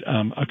that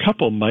a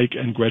couple, Mike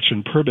and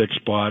Gretchen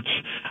Perbix, bought,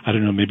 I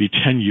don't know, maybe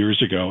 10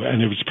 years ago,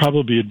 and it was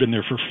probably had been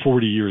there for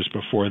 40 years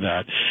before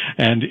that.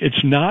 And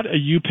it's not a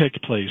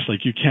you-pick place.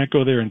 Like, you can't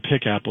go there and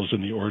pick apples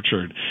in the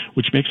orchard,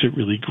 which makes it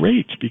really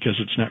great because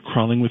it's not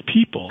crawling with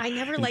people. I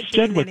never liked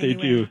Instead, doing what that they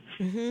anyway. do,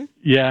 Mm-hmm.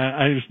 yeah,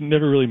 I was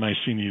never really my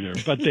scene either.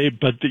 But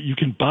you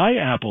can buy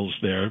apples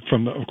there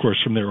from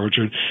their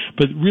orchard.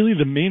 But really,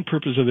 the main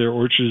purpose of their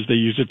orchard is they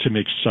use it to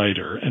make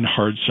cider and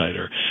hard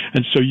cider.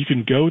 And so you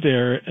can go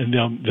there and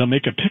they'll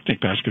make a picnic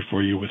basket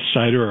for you with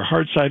cider or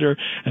hard cider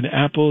and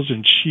apples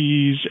and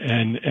cheese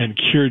and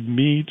cured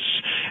meats.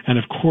 And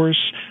of course,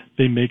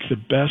 they make the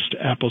best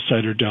apple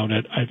cider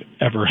donut I've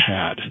ever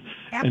had.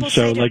 Apple and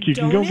so, cider like, you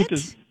can go get donut?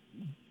 this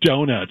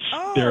donuts.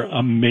 Oh. They're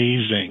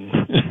amazing.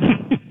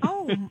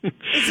 Oh,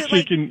 is it So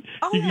like? you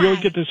can go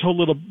get this whole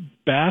little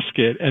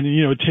basket and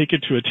take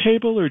it to a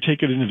table or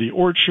take it into the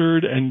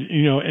orchard and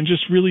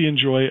just really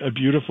enjoy a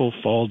beautiful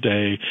fall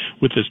day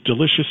with this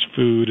delicious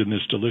food and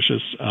this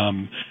delicious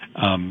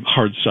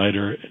hard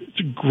cider. It's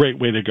a great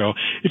way to go.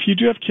 If you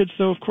do have kids,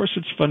 though, of course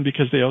it's fun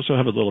because they also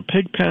have a little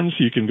pig pen,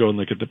 so you can go and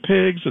look at the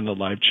pigs and the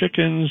live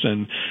chickens,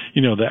 and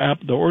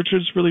the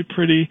orchard's really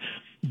pretty.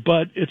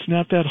 But it's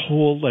not that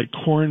whole, like,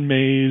 corn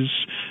maze,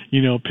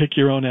 pick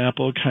your own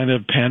apple kind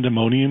of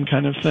pandemonium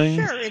kind of thing.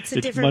 Sure, it's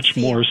a different much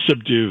feel. more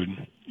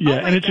subdued. Yeah,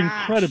 Oh my and it's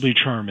gosh. incredibly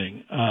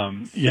charming.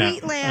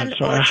 Sweetland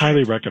so I Orchard.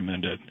 highly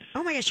recommend it.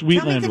 Oh my gosh! Sweetland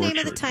Tell me the name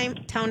Orchard. of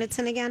the town it's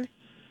in again.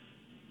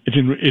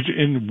 It's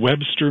in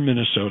Webster,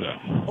 Minnesota.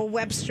 Oh,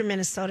 Webster,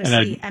 Minnesota.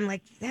 And See, I'm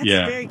like, that's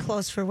yeah. very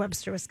close for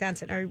Webster,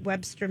 Wisconsin, or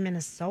Webster,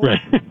 Minnesota.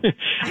 Right.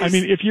 I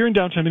mean, if you're in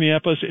downtown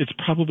Minneapolis, it's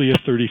probably a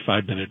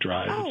 35-minute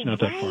drive. Oh, It's not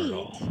that far at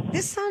all.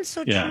 This sounds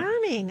so Yeah.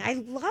 charming.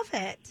 I love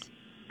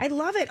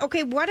it.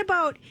 Okay, what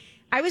about?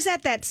 I was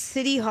at that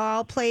City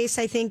Hall place.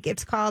 I think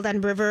it's called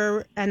on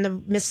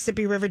the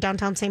Mississippi River,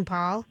 downtown St.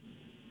 Paul,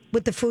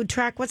 with the food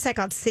truck. What's that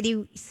called?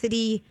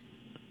 City.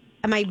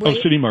 Am I?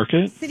 City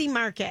Market. City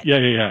Market.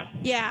 Yeah.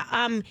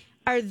 Yeah.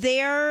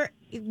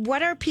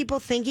 What are people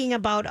thinking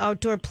about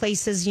outdoor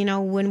places,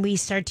 when we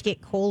start to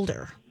get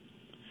colder?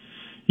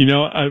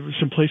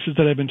 Some places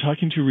that I've been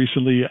talking to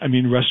recently, I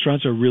mean,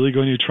 restaurants are really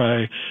going to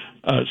try,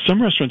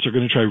 some restaurants are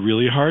going to try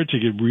really hard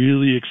to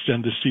really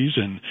extend the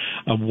season.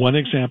 One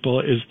example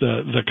is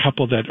the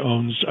couple that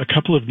owns a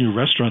couple of new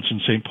restaurants in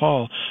St.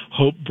 Paul,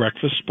 Hope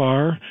Breakfast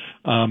Bar,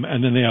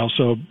 and then they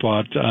also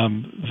bought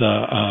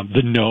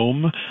the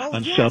Gnome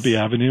on yes. Selby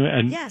Avenue,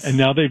 and Yes. and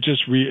now they've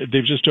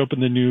just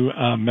opened the new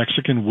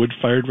Mexican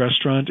wood-fired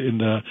restaurant in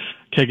the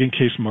Keg and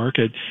Case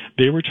Market.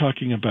 They were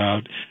talking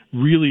about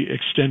really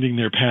extending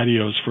their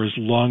patios for as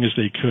long as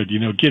they could,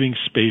 getting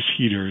space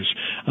heaters,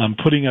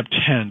 putting up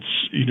tents,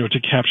 to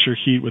capture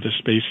heat with a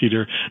space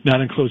heater, not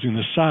enclosing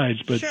the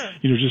sides, but, Sure.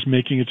 just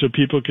making it so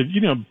people could,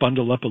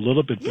 bundle up a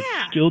little bit, but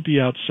Yeah. still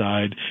be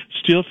outside,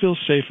 still feel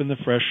safe in the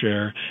fresh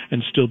air,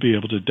 and still be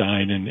able to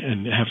dine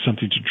and have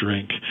something to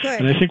drink. Good.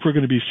 And I think we're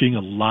going to be seeing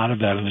a lot of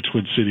that in the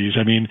Twin Cities.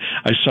 I mean,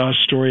 I saw a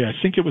story, I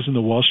think it was in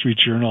the Wall Street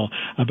Journal,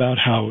 about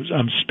how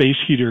space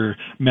heater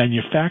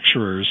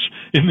manufacturers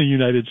in the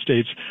United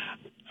States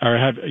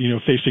are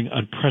facing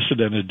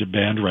unprecedented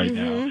demand right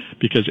now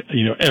because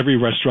every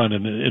restaurant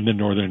in the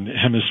northern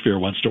hemisphere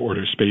wants to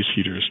order space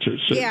heaters to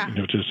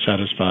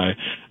satisfy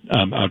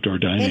outdoor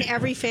dining. And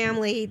every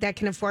family that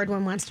can afford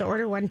one wants to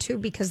order one too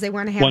because they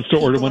want to have Wants to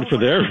order people one for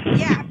over. their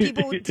Yeah,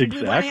 people we want to have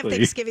Exactly.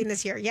 Thanksgiving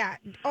this year. Yeah.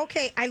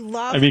 Okay, I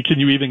love. I mean, can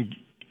you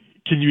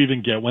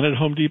even get one at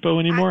Home Depot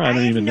anymore? I don't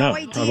have even no know.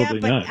 idea, Probably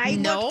but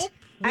not.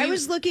 I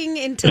was looking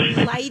into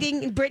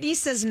lighting. Brittany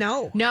says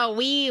no. No,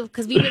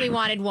 because we really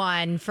wanted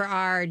one for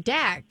our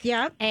deck.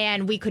 Yep.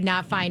 And we could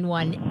not find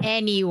one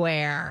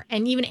anywhere.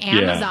 And even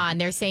Amazon,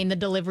 they're saying the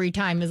delivery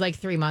time is like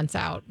 3 months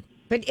out.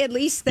 But at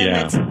least then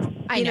Yeah.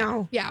 you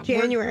know,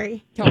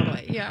 January.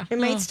 Totally, yeah. It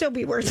might still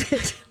be worth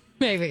it.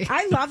 Maybe.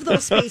 I love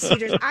those space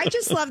heaters. I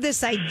just love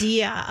this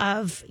idea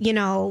of, you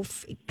know,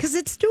 because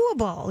it's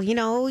doable. You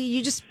know,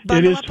 you just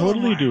bundle up a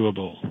little more. It is totally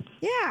doable.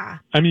 Yeah.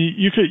 I mean,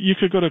 you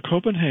could go to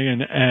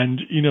Copenhagen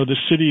and, you know, the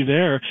city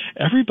there,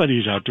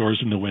 everybody's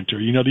outdoors in the winter.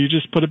 You know, they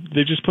just put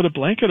a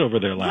blanket over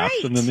their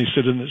laps and then they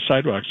sit in the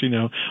sidewalks. You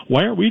know,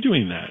 why aren't we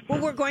doing that? Well,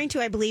 we're going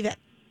to, I believe it.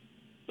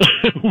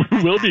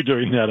 We will be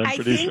doing that, I'm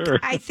pretty sure.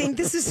 I think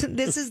this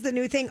is the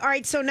new thing. All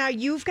right, so now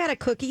you've got a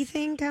cookie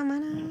thing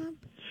coming up.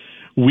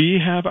 We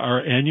have our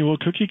annual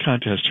cookie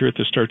contest here at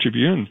the Star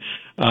Tribune.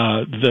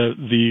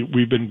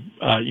 We've been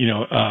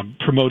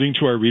promoting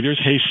to our readers,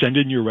 hey, send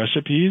in your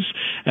recipes,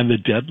 and the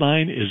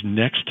deadline is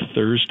next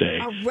Thursday.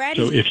 Already?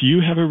 So if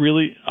you have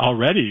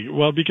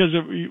because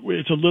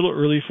it's a little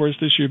early for us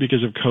this year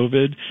because of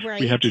COVID. Right.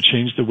 We have to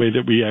change the way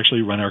that we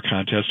actually run our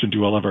contest and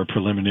do all of our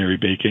preliminary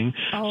baking.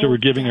 So we're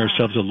giving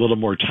ourselves a little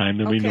more time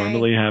than we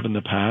normally have in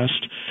the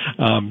past.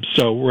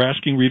 So we're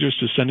asking readers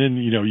to send in,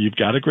 you know, you've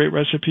got a great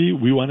recipe.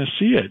 We want to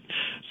see it.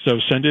 So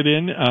send it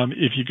in.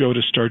 If you go to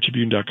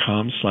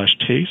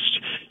startribune.com/taste,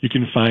 you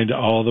can find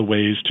all the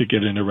ways to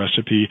get in a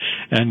recipe.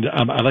 And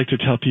I like to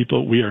tell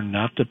people we are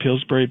not the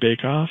Pillsbury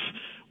Bake Off.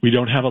 We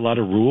don't have a lot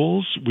of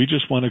rules. We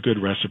just want a good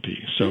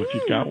recipe. So if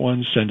you've got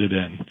one, send it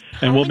in.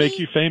 And we'll make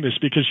you famous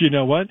because you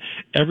know what?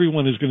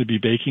 Everyone is going to be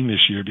baking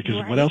this year because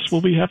what else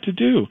will we have to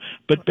do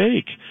but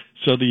bake?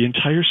 So the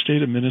entire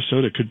state of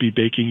Minnesota could be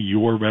baking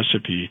your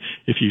recipe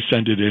if you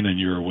send it in and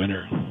you're a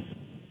winner.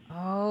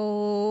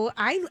 Oh,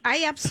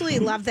 I absolutely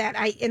love that.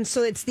 And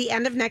so it's the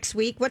end of next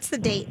week. What's the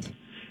date?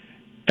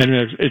 And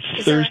it's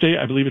Thursday.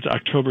 I believe it's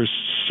October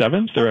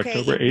 7th or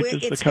October 8th is the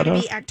cutoff. It's going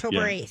to be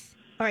October 8th.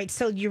 All right,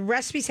 so your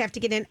recipes have to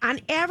get in. On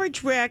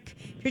average, Rick,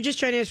 if you're just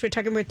joining us, we're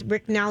talking with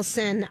Rick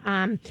Nelson,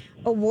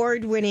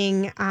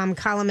 award-winning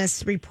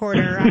columnist,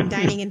 reporter on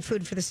dining and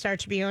food for the Star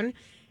Tribune.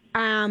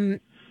 How many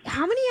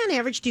on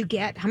average do you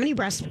get? How many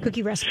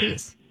cookie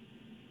recipes?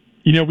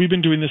 You know, we've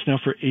been doing this now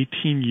for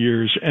 18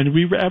 years, and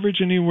we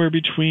average anywhere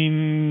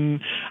between,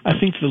 I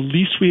think the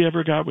least we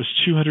ever got was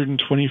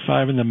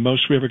 225, and the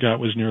most we ever got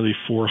was nearly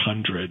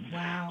 400.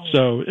 Wow.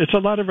 So it's a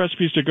lot of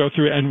recipes to go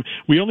through, and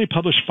we only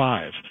publish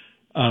 5.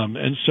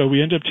 And so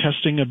we end up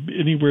testing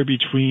anywhere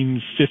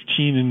between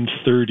 15 and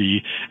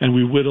 30, and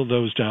we whittle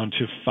those down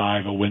to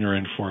 5, a winner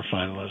and 4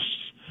 finalists.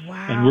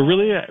 Wow. And we're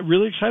really,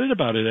 really excited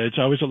about it. It's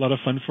always a lot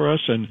of fun for us,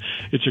 and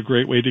it's a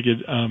great way to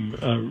get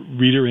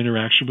reader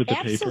interaction with the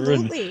paper.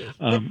 And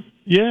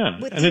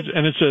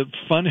it's a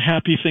fun,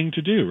 happy thing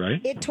to do,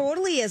 right? It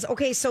totally is.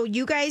 Okay, so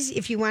you guys,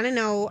 if you want to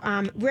know,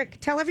 Rick,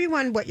 tell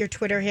everyone what your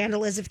Twitter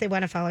handle is if they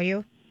want to follow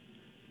you.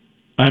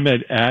 I'm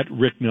at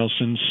Rick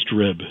Nelson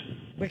Strib.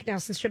 Rick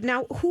Nelson Strib.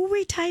 Now, who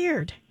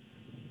retired?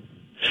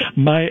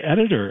 My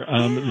editor,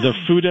 the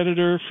food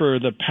editor for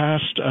the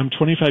past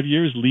 25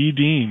 years, Lee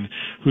Dean,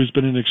 who's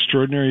been an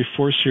extraordinary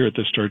force here at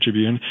the Star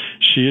Tribune.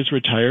 She is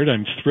retired.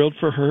 I'm thrilled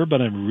for her,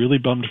 but I'm really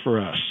bummed for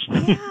us.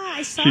 Yeah,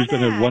 I saw She's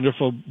been a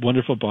wonderful,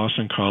 wonderful boss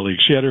and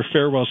colleague. She had her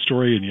farewell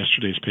story in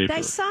yesterday's paper.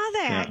 I saw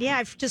that. Yeah,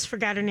 I just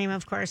forgot her name,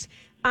 of course.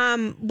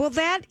 Well,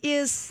 that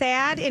is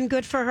sad and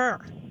good for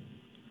her.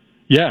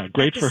 Yeah,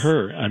 great for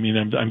her. I mean,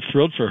 I'm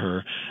thrilled for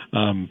her.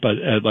 But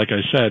like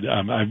I said,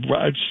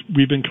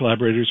 we've been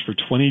collaborators for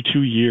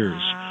 22 years,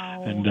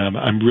 and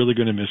I'm really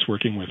going to miss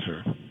working with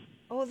her.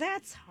 Oh,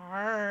 that's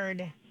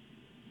hard.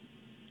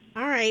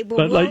 All right.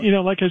 Well, but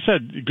like I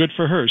said, good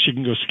for her. She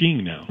can go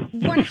skiing now.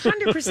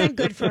 100%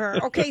 good for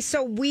her. Okay,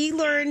 so we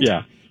learned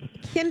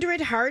Kindred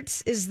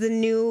Hearts is the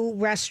new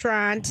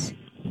restaurant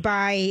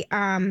by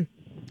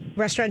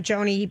Restaurant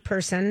Joni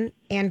person,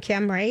 Ann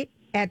Kim, right?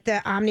 At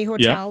the Omni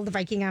Hotel, the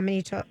Viking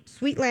Omni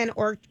Sweetland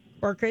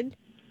Orchard.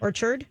 I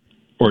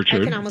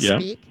can almost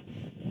speak.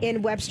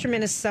 In Webster,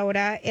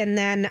 Minnesota. And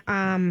then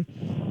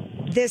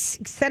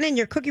send in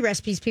your cookie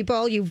recipes,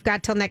 people. You've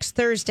got till next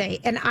Thursday.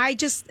 And I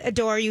just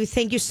adore you.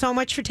 Thank you so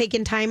much for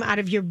taking time out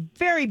of your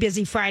very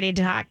busy Friday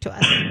to talk to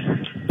us.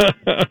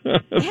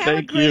 Have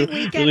a great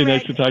weekend, really Rick.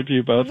 nice to talk to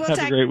you both. Have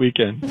a great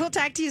weekend. We'll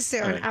talk to you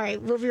soon. All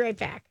right, we'll be right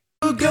back.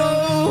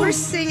 We're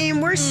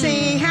singing.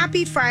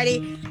 Happy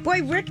Friday.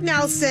 Boy, Rick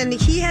Nelson,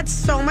 he had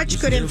so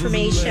much good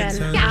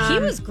information. Yeah, he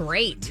was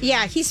great.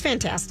 Yeah, he's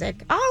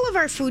fantastic. All of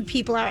our food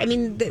people are. I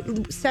mean,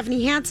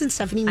 Stephanie Hansen,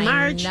 Stephanie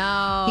March. I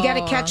know. You got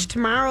to catch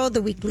tomorrow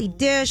the weekly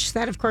dish.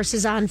 That, of course,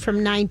 is on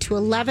from 9 to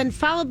 11,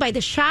 followed by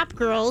the Shop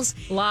Girls.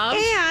 Love.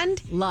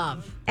 And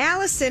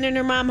Allison and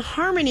her mom,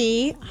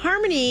 Harmony.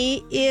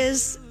 Harmony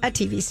is a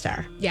TV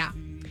star. Yeah.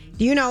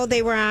 You know,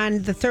 they were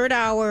on the fourth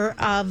hour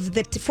of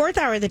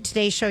the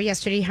Today Show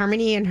yesterday.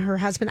 Harmony and her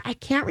husband. I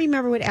can't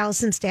remember what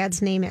Allison's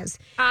dad's name is.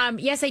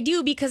 Yes, I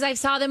do, because I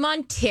saw them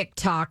on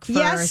TikTok first.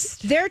 Yes,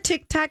 they're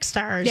TikTok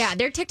stars. Yeah,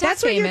 they're TikTok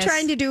That's famous. what you're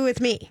trying to do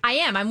with me. I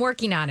am. I'm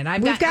working on it.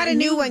 We've got a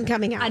new one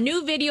coming out. A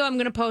new video I'm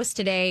going to post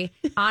today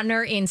on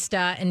our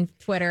Insta and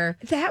Twitter.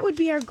 That would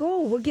be our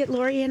goal. We'll get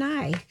Lori and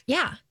I.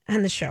 Yeah.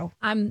 on the show?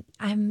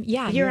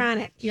 Yeah. You're on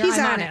it. He's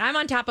on it. I'm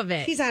on top of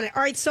it. He's on it.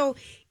 All right. So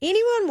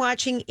anyone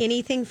watching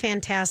anything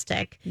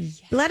fantastic,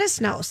 let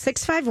us know.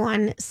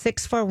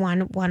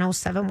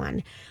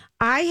 651-641-1071.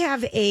 I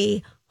have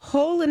a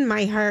hole in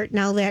my heart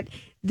now that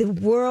the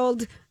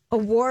world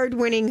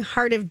award-winning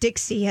Heart of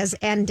Dixie has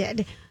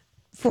ended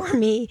for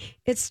me.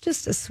 It's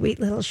just a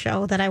sweet little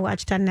show that I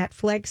watched on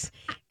Netflix.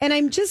 And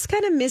I'm just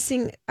kind of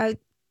missing a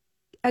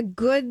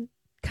good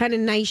kind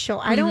of nice show.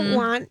 I don't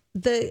want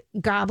the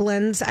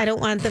goblins. I don't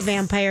want the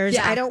vampires.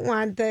 I don't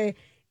want the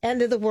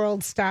end of the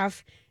world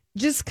stuff.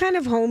 Just kind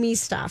of homey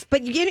stuff.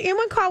 But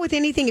anyone call with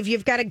anything if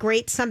you've got a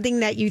great something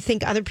that you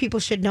think other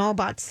people should know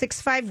about.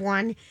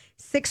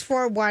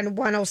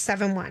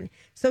 651-641-1071.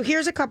 So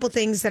here's a couple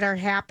things that are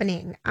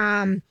happening.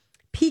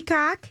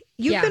 Peacock,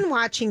 you've been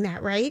watching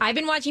that, right? I've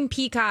been watching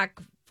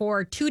Peacock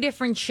for 2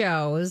 different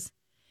shows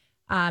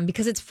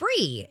because it's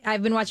free.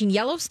 I've been watching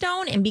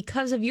Yellowstone, and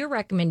because of your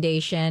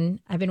recommendation,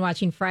 I've been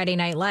watching Friday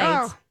Night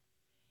Lights. Oh.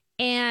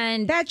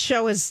 And that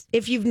show is,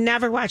 if you've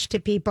never watched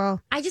it,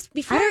 people, I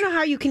don't know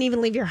how you can even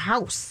leave your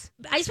house.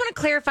 I just want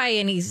to clarify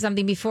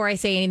something before I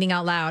say anything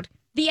out loud.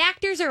 The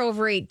actors are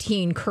over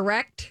 18,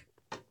 correct?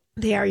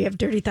 They are. You have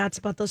dirty thoughts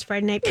about those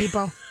Friday night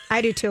people.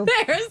 I do too.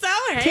 They're so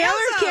handsome. Taylor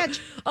Kitsch.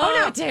 Oh,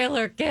 no,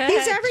 Taylor Kitsch.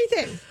 He's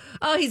everything.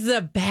 Oh, he's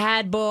a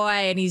bad boy,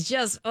 and he's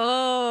just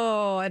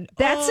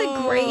that's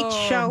a great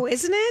show,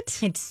 isn't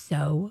it? It's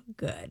so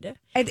good.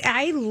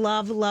 I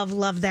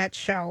love that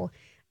show.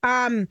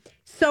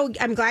 So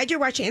I'm glad you're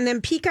watching. And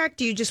then Peacock,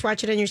 do you just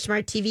watch it on your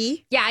smart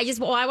TV? Yeah,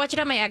 I watch it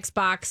on my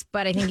Xbox,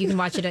 but I think you can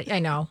watch it. I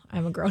know,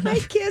 I'm a grown up. My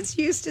kids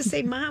used to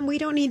say, "Mom, we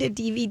don't need a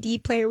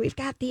DVD player. We've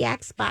got the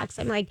Xbox."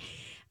 I'm like,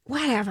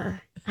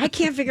 whatever. I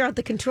can't figure out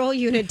the control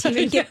unit to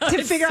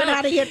even figure out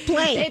how to hit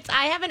play.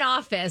 I have an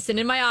office, and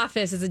in my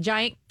office is a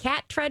giant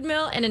cat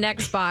treadmill and an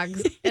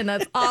Xbox, and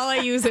that's all I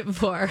use it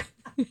for.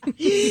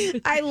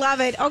 I love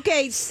it.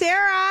 Okay,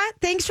 Sarah,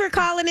 thanks for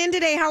calling in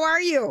today. How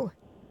are you?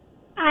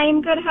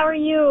 I'm good. How are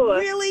you?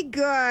 Really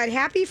good.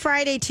 Happy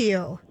Friday to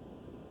you.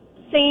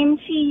 Same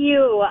to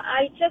you.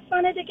 I just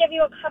wanted to give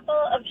you a couple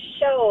of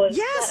shows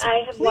that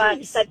I have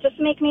watched that just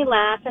make me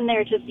laugh, and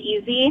they're just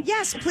easy.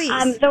 Yes,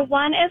 please. The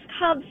one is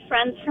called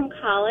Friends from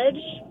College.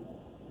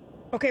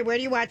 Okay, where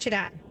do you watch it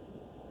at?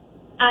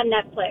 On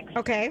Netflix.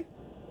 Okay.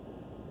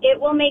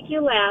 It will make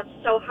you laugh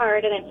so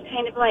hard, and it's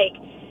kind of like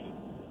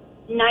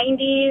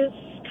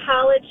 90s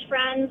college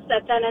friends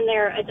that then in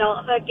their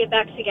adulthood get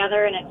back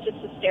together, and it's just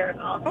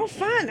hysterical. Oh,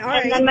 fun. All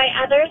right. And then my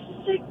other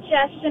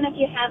suggestion, if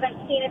you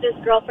haven't seen it, is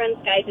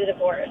Girlfriend's Guide to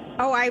Divorce.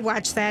 Oh, I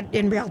watched that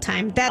in real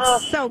time.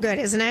 That's so good,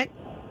 isn't it?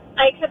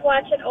 I could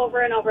watch it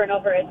over and over and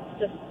over. It's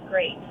just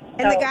great.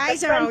 And the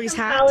guys are always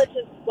hot. College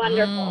is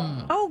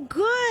wonderful. Oh,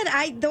 good.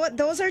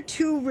 Those are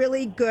 2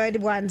 really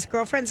good ones.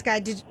 Girlfriend's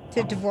Guide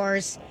to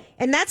Divorce.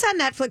 And that's on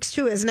Netflix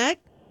too, isn't it?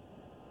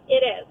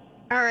 It is.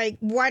 All right,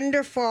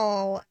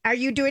 wonderful. Are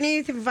you doing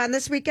anything fun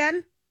this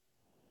weekend?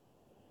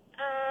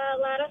 A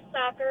lot of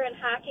soccer and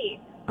hockey.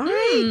 All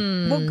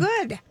right, well,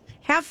 good.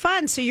 Have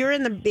fun. So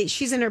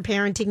she's in her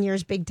parenting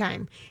years big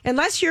time.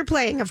 Unless you're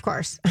playing, of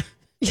course.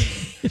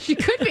 She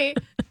could be.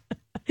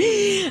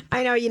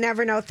 I know, you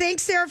never know.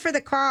 Thanks, Sarah, for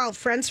the call.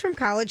 Friends from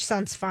College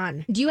sounds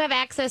fun. Do you have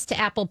access to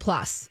Apple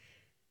Plus?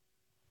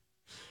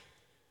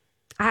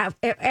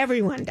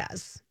 Everyone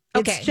does.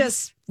 Okay. It's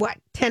just,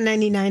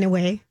 $10.99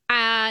 away?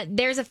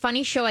 There's a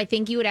funny show I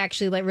think you would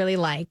actually really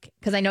like,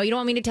 because I know you don't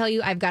want me to tell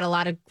you I've got a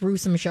lot of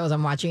gruesome shows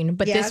I'm watching,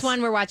 but this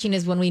one we're watching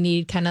is when we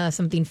need kind of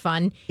something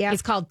fun. Yeah.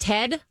 It's called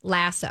Ted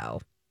Lasso.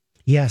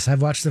 Yes,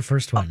 I've watched the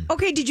first one.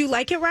 Okay, did you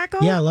like it, Rocco?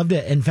 Yeah, I loved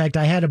it. In fact,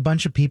 I had a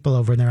bunch of people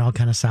over, and they're all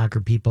kind of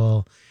soccer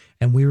people,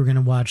 and we were going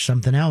to watch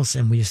something else,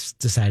 and we just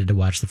decided to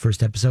watch the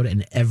first episode,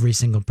 and every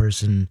single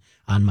person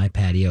on my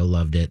patio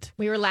loved it.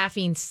 We were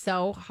laughing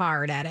so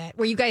hard at it.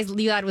 You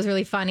thought it was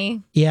really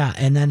funny? Yeah,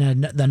 and then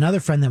another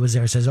friend that was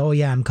there says, "Oh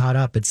yeah, I'm caught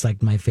up. It's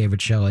like my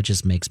favorite show. It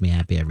just makes me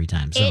happy every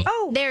time." So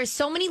there's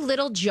so many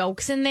little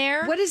jokes in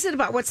there. What is it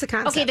about? What's the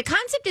concept? Okay, the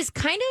concept is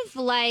kind of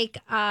like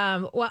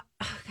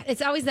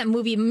it's always that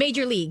movie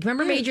Major League.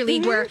 Remember Major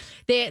League, where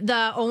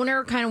the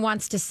owner kind of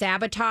wants to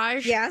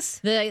sabotage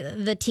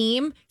the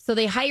team, so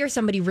they hire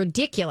somebody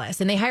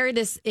ridiculous, and they hire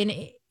this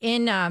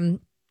in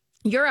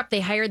Europe. They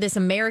hired this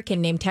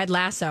American named Ted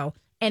Lasso,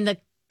 and the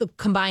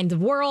combined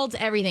worlds,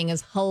 everything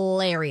is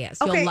hilarious.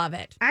 You'll love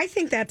it. I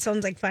think that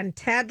sounds like fun.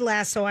 Ted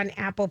Lasso on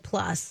Apple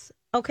Plus.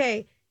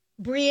 Okay,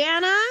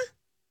 Brianna.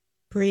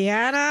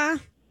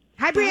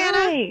 Hi, Brianna.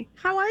 Hi.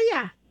 How are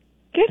you?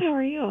 Good. How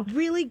are you?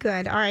 Really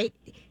good. All right.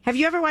 Have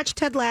you ever watched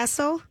Ted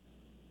Lasso?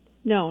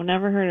 No,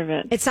 never heard of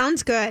it. It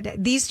sounds good.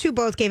 These 2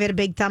 both gave it a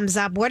big thumbs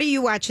up. What are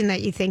you watching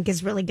that you think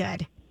is really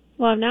good?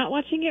 Well, I'm not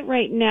watching it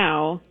right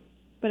now,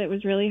 but it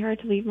was really hard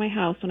to leave my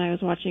house when I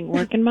was watching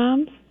Workin'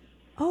 Moms.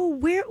 Oh,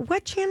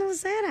 what channel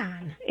is that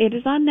on? It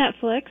is on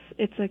Netflix.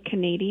 It's a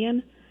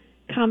Canadian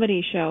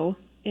comedy show,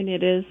 and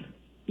it is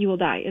You Will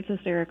Die. It's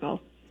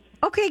hysterical.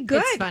 Okay,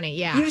 good. It's funny,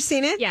 yeah. You've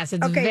seen it? Yes,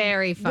 it's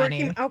very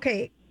funny.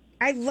 Okay,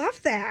 I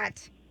love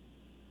that.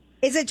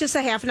 Is it just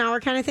a half an hour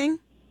kind of thing?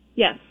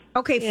 Yes.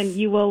 Okay. And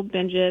you will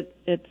binge it.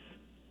 It's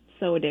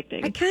so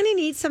addicting. I kind of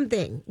need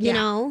something, you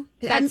know.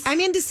 I'm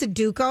into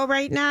Sudoku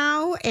right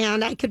now,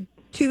 and I could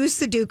do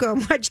Sudoku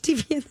and watch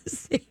TV at the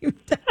same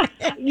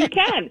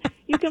time.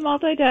 You can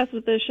multitask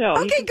with this show.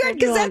 Okay, good,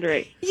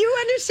 because you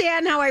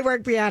understand how I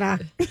work,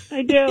 Brianna.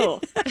 I do.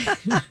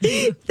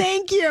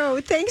 Thank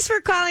you. Thanks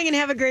for calling, and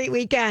have a great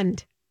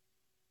weekend.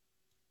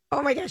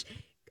 Oh my gosh,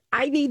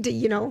 I need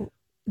to,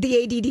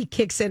 the ADD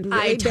kicks in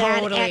really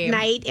bad at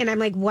night, and I'm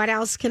like, what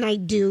else can I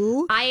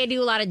do? I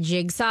do a lot of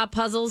jigsaw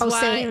puzzles while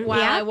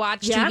I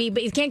watch TV,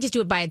 but you can't just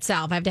do it by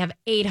itself. I have to have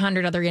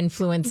 800 other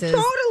influences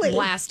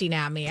blasting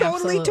at me.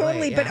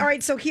 Totally. Yeah. But all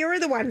right, so here are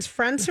the ones: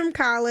 Friends from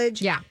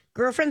College,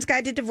 Girlfriend's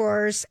Guide to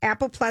Divorce,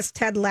 Apple Plus,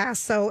 Ted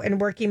Lasso,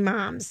 and Working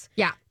Moms.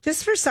 Yeah.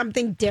 Just for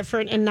something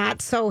different and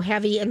not so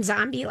heavy and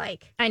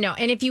zombie-like. I know.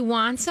 And if you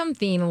want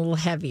something a little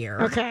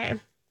heavier,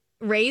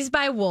 Raised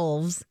by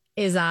Wolves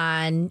is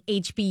on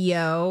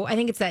HBO. I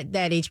think it's that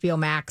HBO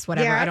Max,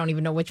 whatever. Yeah. I don't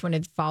even know which one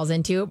it falls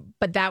into,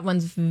 but that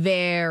one's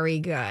very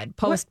good.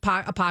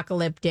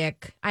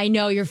 Post-apocalyptic. I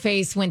know your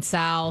face went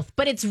south,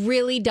 but it's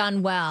really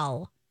done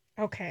well.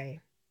 Okay.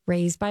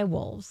 Raised by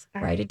Wolves.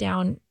 Write it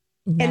down.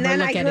 Never and then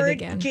look I at heard it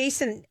again.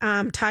 Jason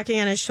talking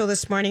on his show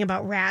this morning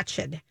about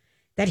Ratched,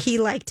 that he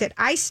liked it.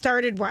 I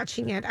started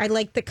watching it. I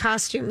liked the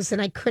costumes,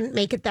 and I couldn't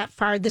make it that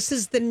far. This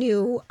is the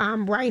new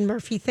Ryan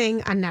Murphy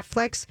thing on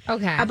Netflix.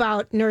 Okay.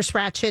 About Nurse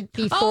Ratched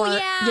before,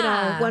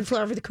 One Flew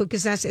Over the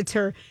Cuckoo's Nest. It's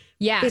her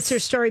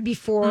story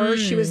before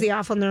she was the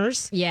awful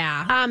nurse.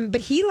 Yeah.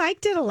 But he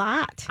liked it a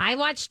lot. I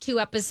watched 2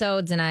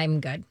 episodes, and I'm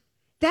good.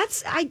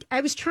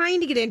 I was trying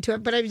to get into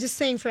it, but I was just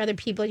saying for other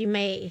people, you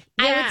may.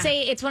 Yeah. I would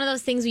say it's one of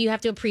those things where you have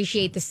to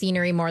appreciate the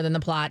scenery more than the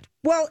plot.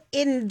 Well,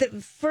 in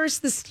the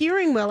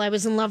steering wheel, I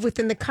was in love with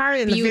in the car.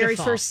 In the very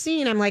first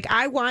scene, I'm like,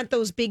 I want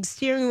those big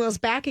steering wheels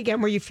back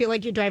again, where you feel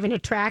like you're driving a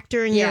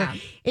tractor and you're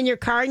in your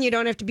car, and you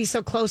don't have to be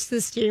so close to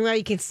the steering wheel.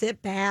 You can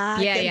sit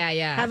back.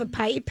 Yeah. Have a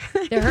pipe.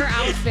 Her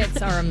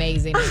outfits are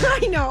amazing.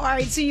 I know. All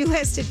right, so you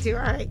listed 2.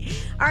 All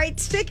right.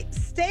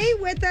 Stay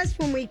with us.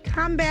 When we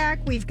come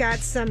back, we've got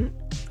some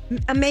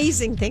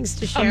amazing things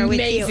to share with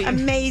you.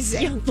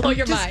 Amazing. You'll blow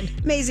your mind.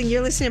 Amazing.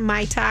 You're listening to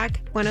My Talk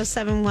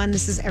 107.1.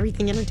 This is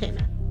Everything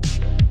Entertainment.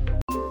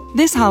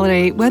 This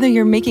holiday, whether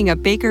you're making a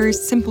Baker's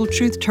Simple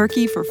Truth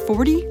turkey for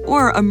 40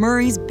 or a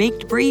Murray's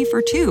Baked Brie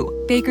for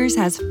 2, Baker's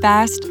has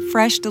fast,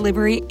 fresh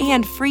delivery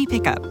and free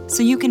pickup,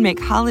 so you can make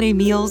holiday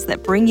meals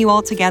that bring you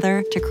all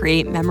together to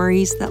create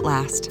memories that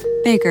last.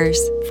 Baker's,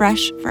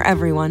 fresh for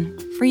everyone.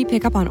 Free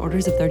pickup on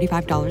orders of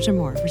 $35 or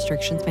more.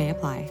 Restrictions may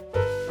apply.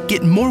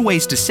 Get more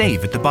ways to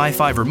save at the Buy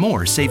 5 or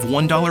More Save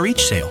 $1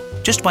 each sale.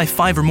 Just buy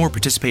 5 or more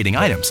participating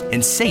items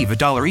and save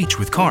 $1 each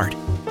with card.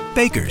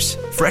 Baker's,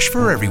 fresh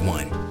for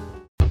everyone.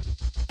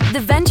 The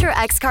Venture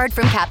X card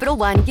from Capital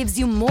One gives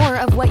you more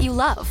of what you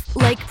love,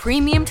 like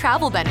premium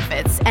travel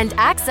benefits and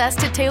access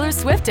to Taylor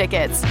Swift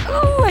tickets.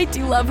 Oh, I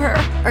do love her.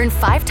 Earn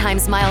 5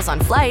 times miles on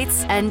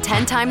flights and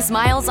 10 times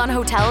miles on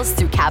hotels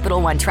through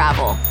Capital One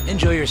Travel.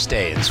 Enjoy your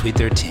stay in Suite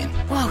 13.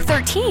 Whoa,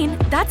 13?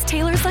 That's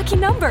Taylor's lucky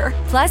number.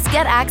 Plus,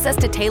 get access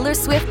to Taylor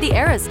Swift The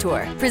Eras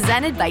Tour,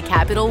 presented by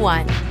Capital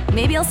One.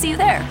 Maybe I'll see you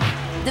there.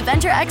 The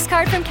Venture X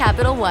card from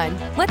Capital One.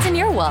 What's in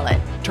your wallet?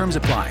 Terms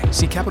apply.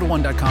 See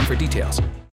CapitalOne.com for details.